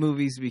oversee these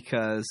movies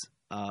because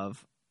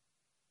of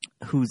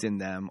who's in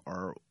them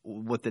or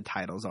what the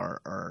titles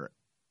are or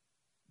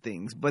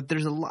things, but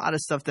there's a lot of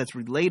stuff that's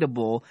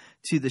relatable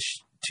to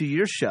to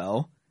your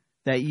show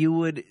that you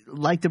would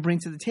like to bring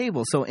to the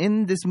table. So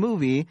in this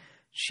movie,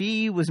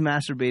 she was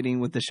masturbating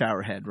with the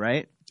shower head,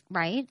 right?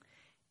 Right.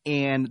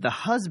 And the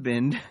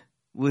husband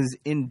was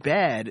in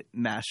bed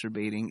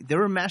masturbating. They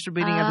were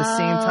masturbating at the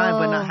same time,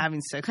 but not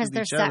having sex with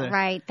each other.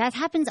 Right. That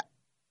happens.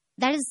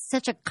 That is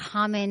such a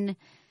common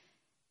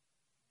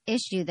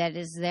issue that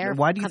is there.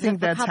 Why do you think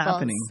that's couples.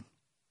 happening?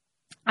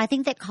 I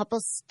think that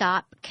couples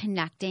stop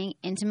connecting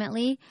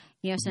intimately.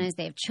 Sometimes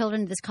they have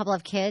children. This couple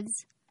have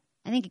kids.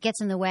 I think it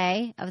gets in the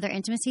way of their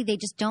intimacy. They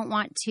just don't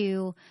want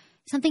to.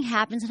 Something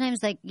happens sometimes,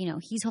 like,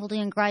 he's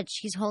holding a grudge,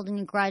 she's holding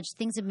a grudge.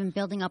 Things have been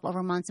building up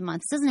over months and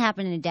months. This doesn't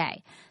happen in a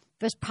day.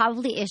 There's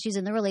probably issues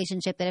in the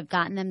relationship that have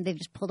gotten them. They've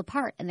just pulled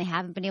apart and they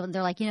haven't been able to.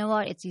 They're like, you know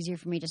what? It's easier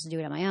for me just to do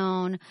it on my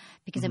own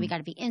because then we got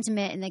to be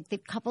intimate. And the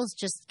couples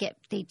just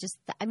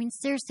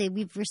seriously,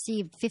 we've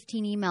received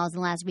 15 emails in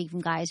the last week from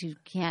guys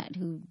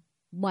who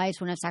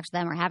wives won't have sex with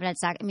them or haven't had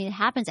sex. I mean, it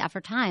happens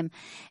after time.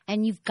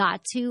 And you've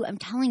got to, I'm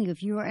telling you,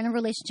 if you are in a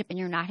relationship and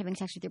you're not having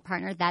sex with your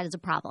partner, that is a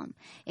problem.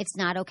 It's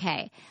not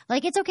okay.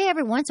 Like, it's okay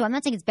every once in a while. I'm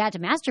not saying it's bad to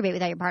masturbate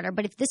without your partner,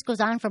 but if this goes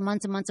on for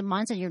months and months and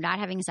months and you're not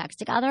having sex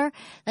together,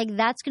 like,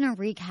 that's going to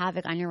wreak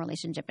havoc on your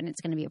relationship and it's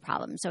going to be a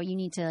problem. So you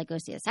need to, like, go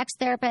see a sex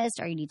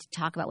therapist or you need to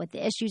talk about what the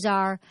issues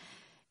are.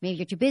 maybe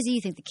you're too busy.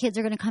 You think the kids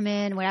are going to come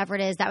in, whatever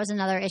it is. That was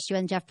another issue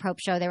on Jeff Probst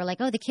show. They were like,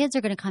 oh, the kids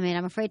are going to come in.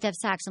 I'm afraid to have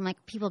sex. I'm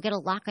like, people, get a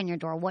lock on your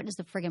door. What is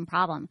the friggin'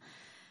 problem?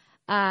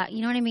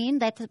 You know what I mean?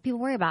 That's what people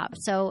worry about.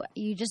 So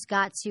you just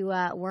got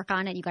to work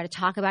on it. You got to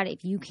talk about it.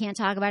 If you can't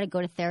talk about it,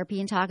 go to therapy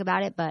and talk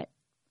about it. But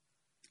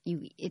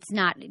it's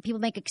not – people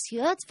make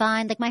excuses. Oh, that's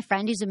fine. Like my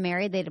friend who's been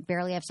married, they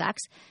barely have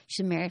sex.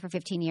 She's been married for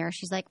 15 years.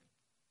 She's like,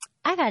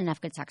 I've had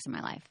enough good sex in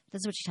my life.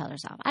 This is what she tells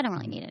herself. I don't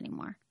really need it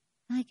anymore.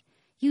 I'm like,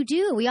 you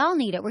do. We all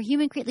need it. We're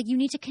human creatures. Like you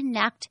need to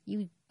connect.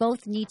 You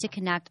both need to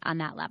connect on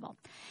that level.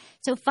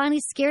 So finally,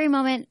 scary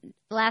moment,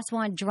 last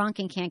one, drunk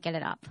and can't get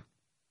it up.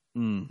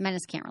 Men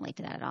just can't relate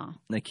to that at all.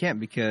 They can't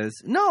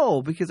because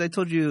I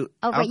told you.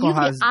 Oh, right. You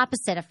have the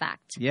opposite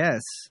effect.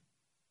 Yes,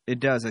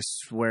 it does. I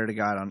swear to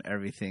God, on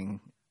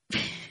everything.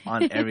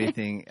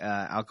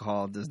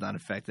 Alcohol does not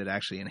affect it.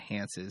 Actually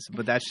enhances.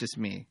 But that's just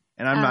me.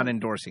 And I'm not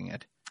endorsing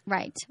it.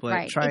 Right, but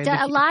right. Try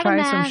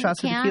some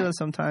shots of tequila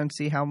sometimes.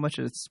 See how much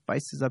it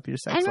spices up your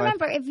sex life. And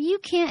remember, if you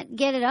can't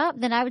get it up,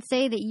 then I would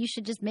say that you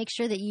should just make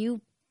sure that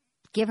you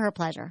give her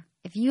pleasure.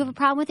 If you have a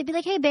problem with it, be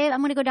like, hey, babe, I'm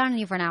going to go down on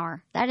you for an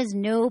hour. That is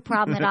no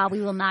problem at all.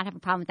 We will not have a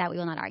problem with that. We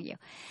will not argue.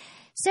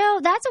 So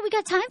that's what we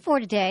got time for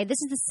today.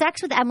 This is the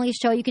Sex with Emily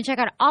show. You can check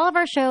out all of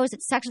our shows at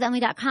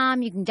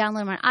sexwithemily.com. You can download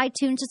them on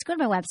iTunes. Just go to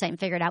my website and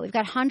figure it out. We've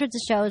got hundreds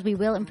of shows. We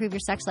will improve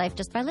your sex life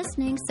just by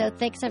listening. So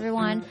thanks,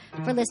 everyone,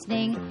 for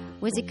listening.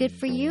 Was it good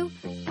for you?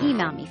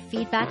 Email me,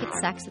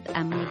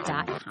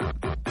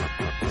 feedback@sexwithemily.com.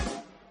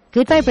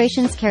 Good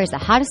Vibrations carries the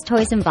hottest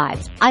toys and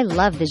vibes. I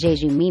love the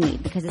Jeju Mimi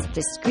because it's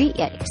discreet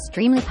yet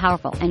extremely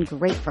powerful and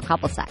great for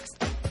couple sex.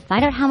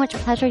 Find out how much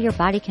pleasure your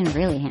body can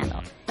really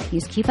handle.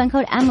 Use coupon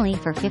code Emily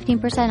for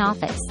 15%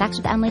 off at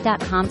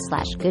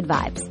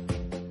sexwithemily.com/goodvibes.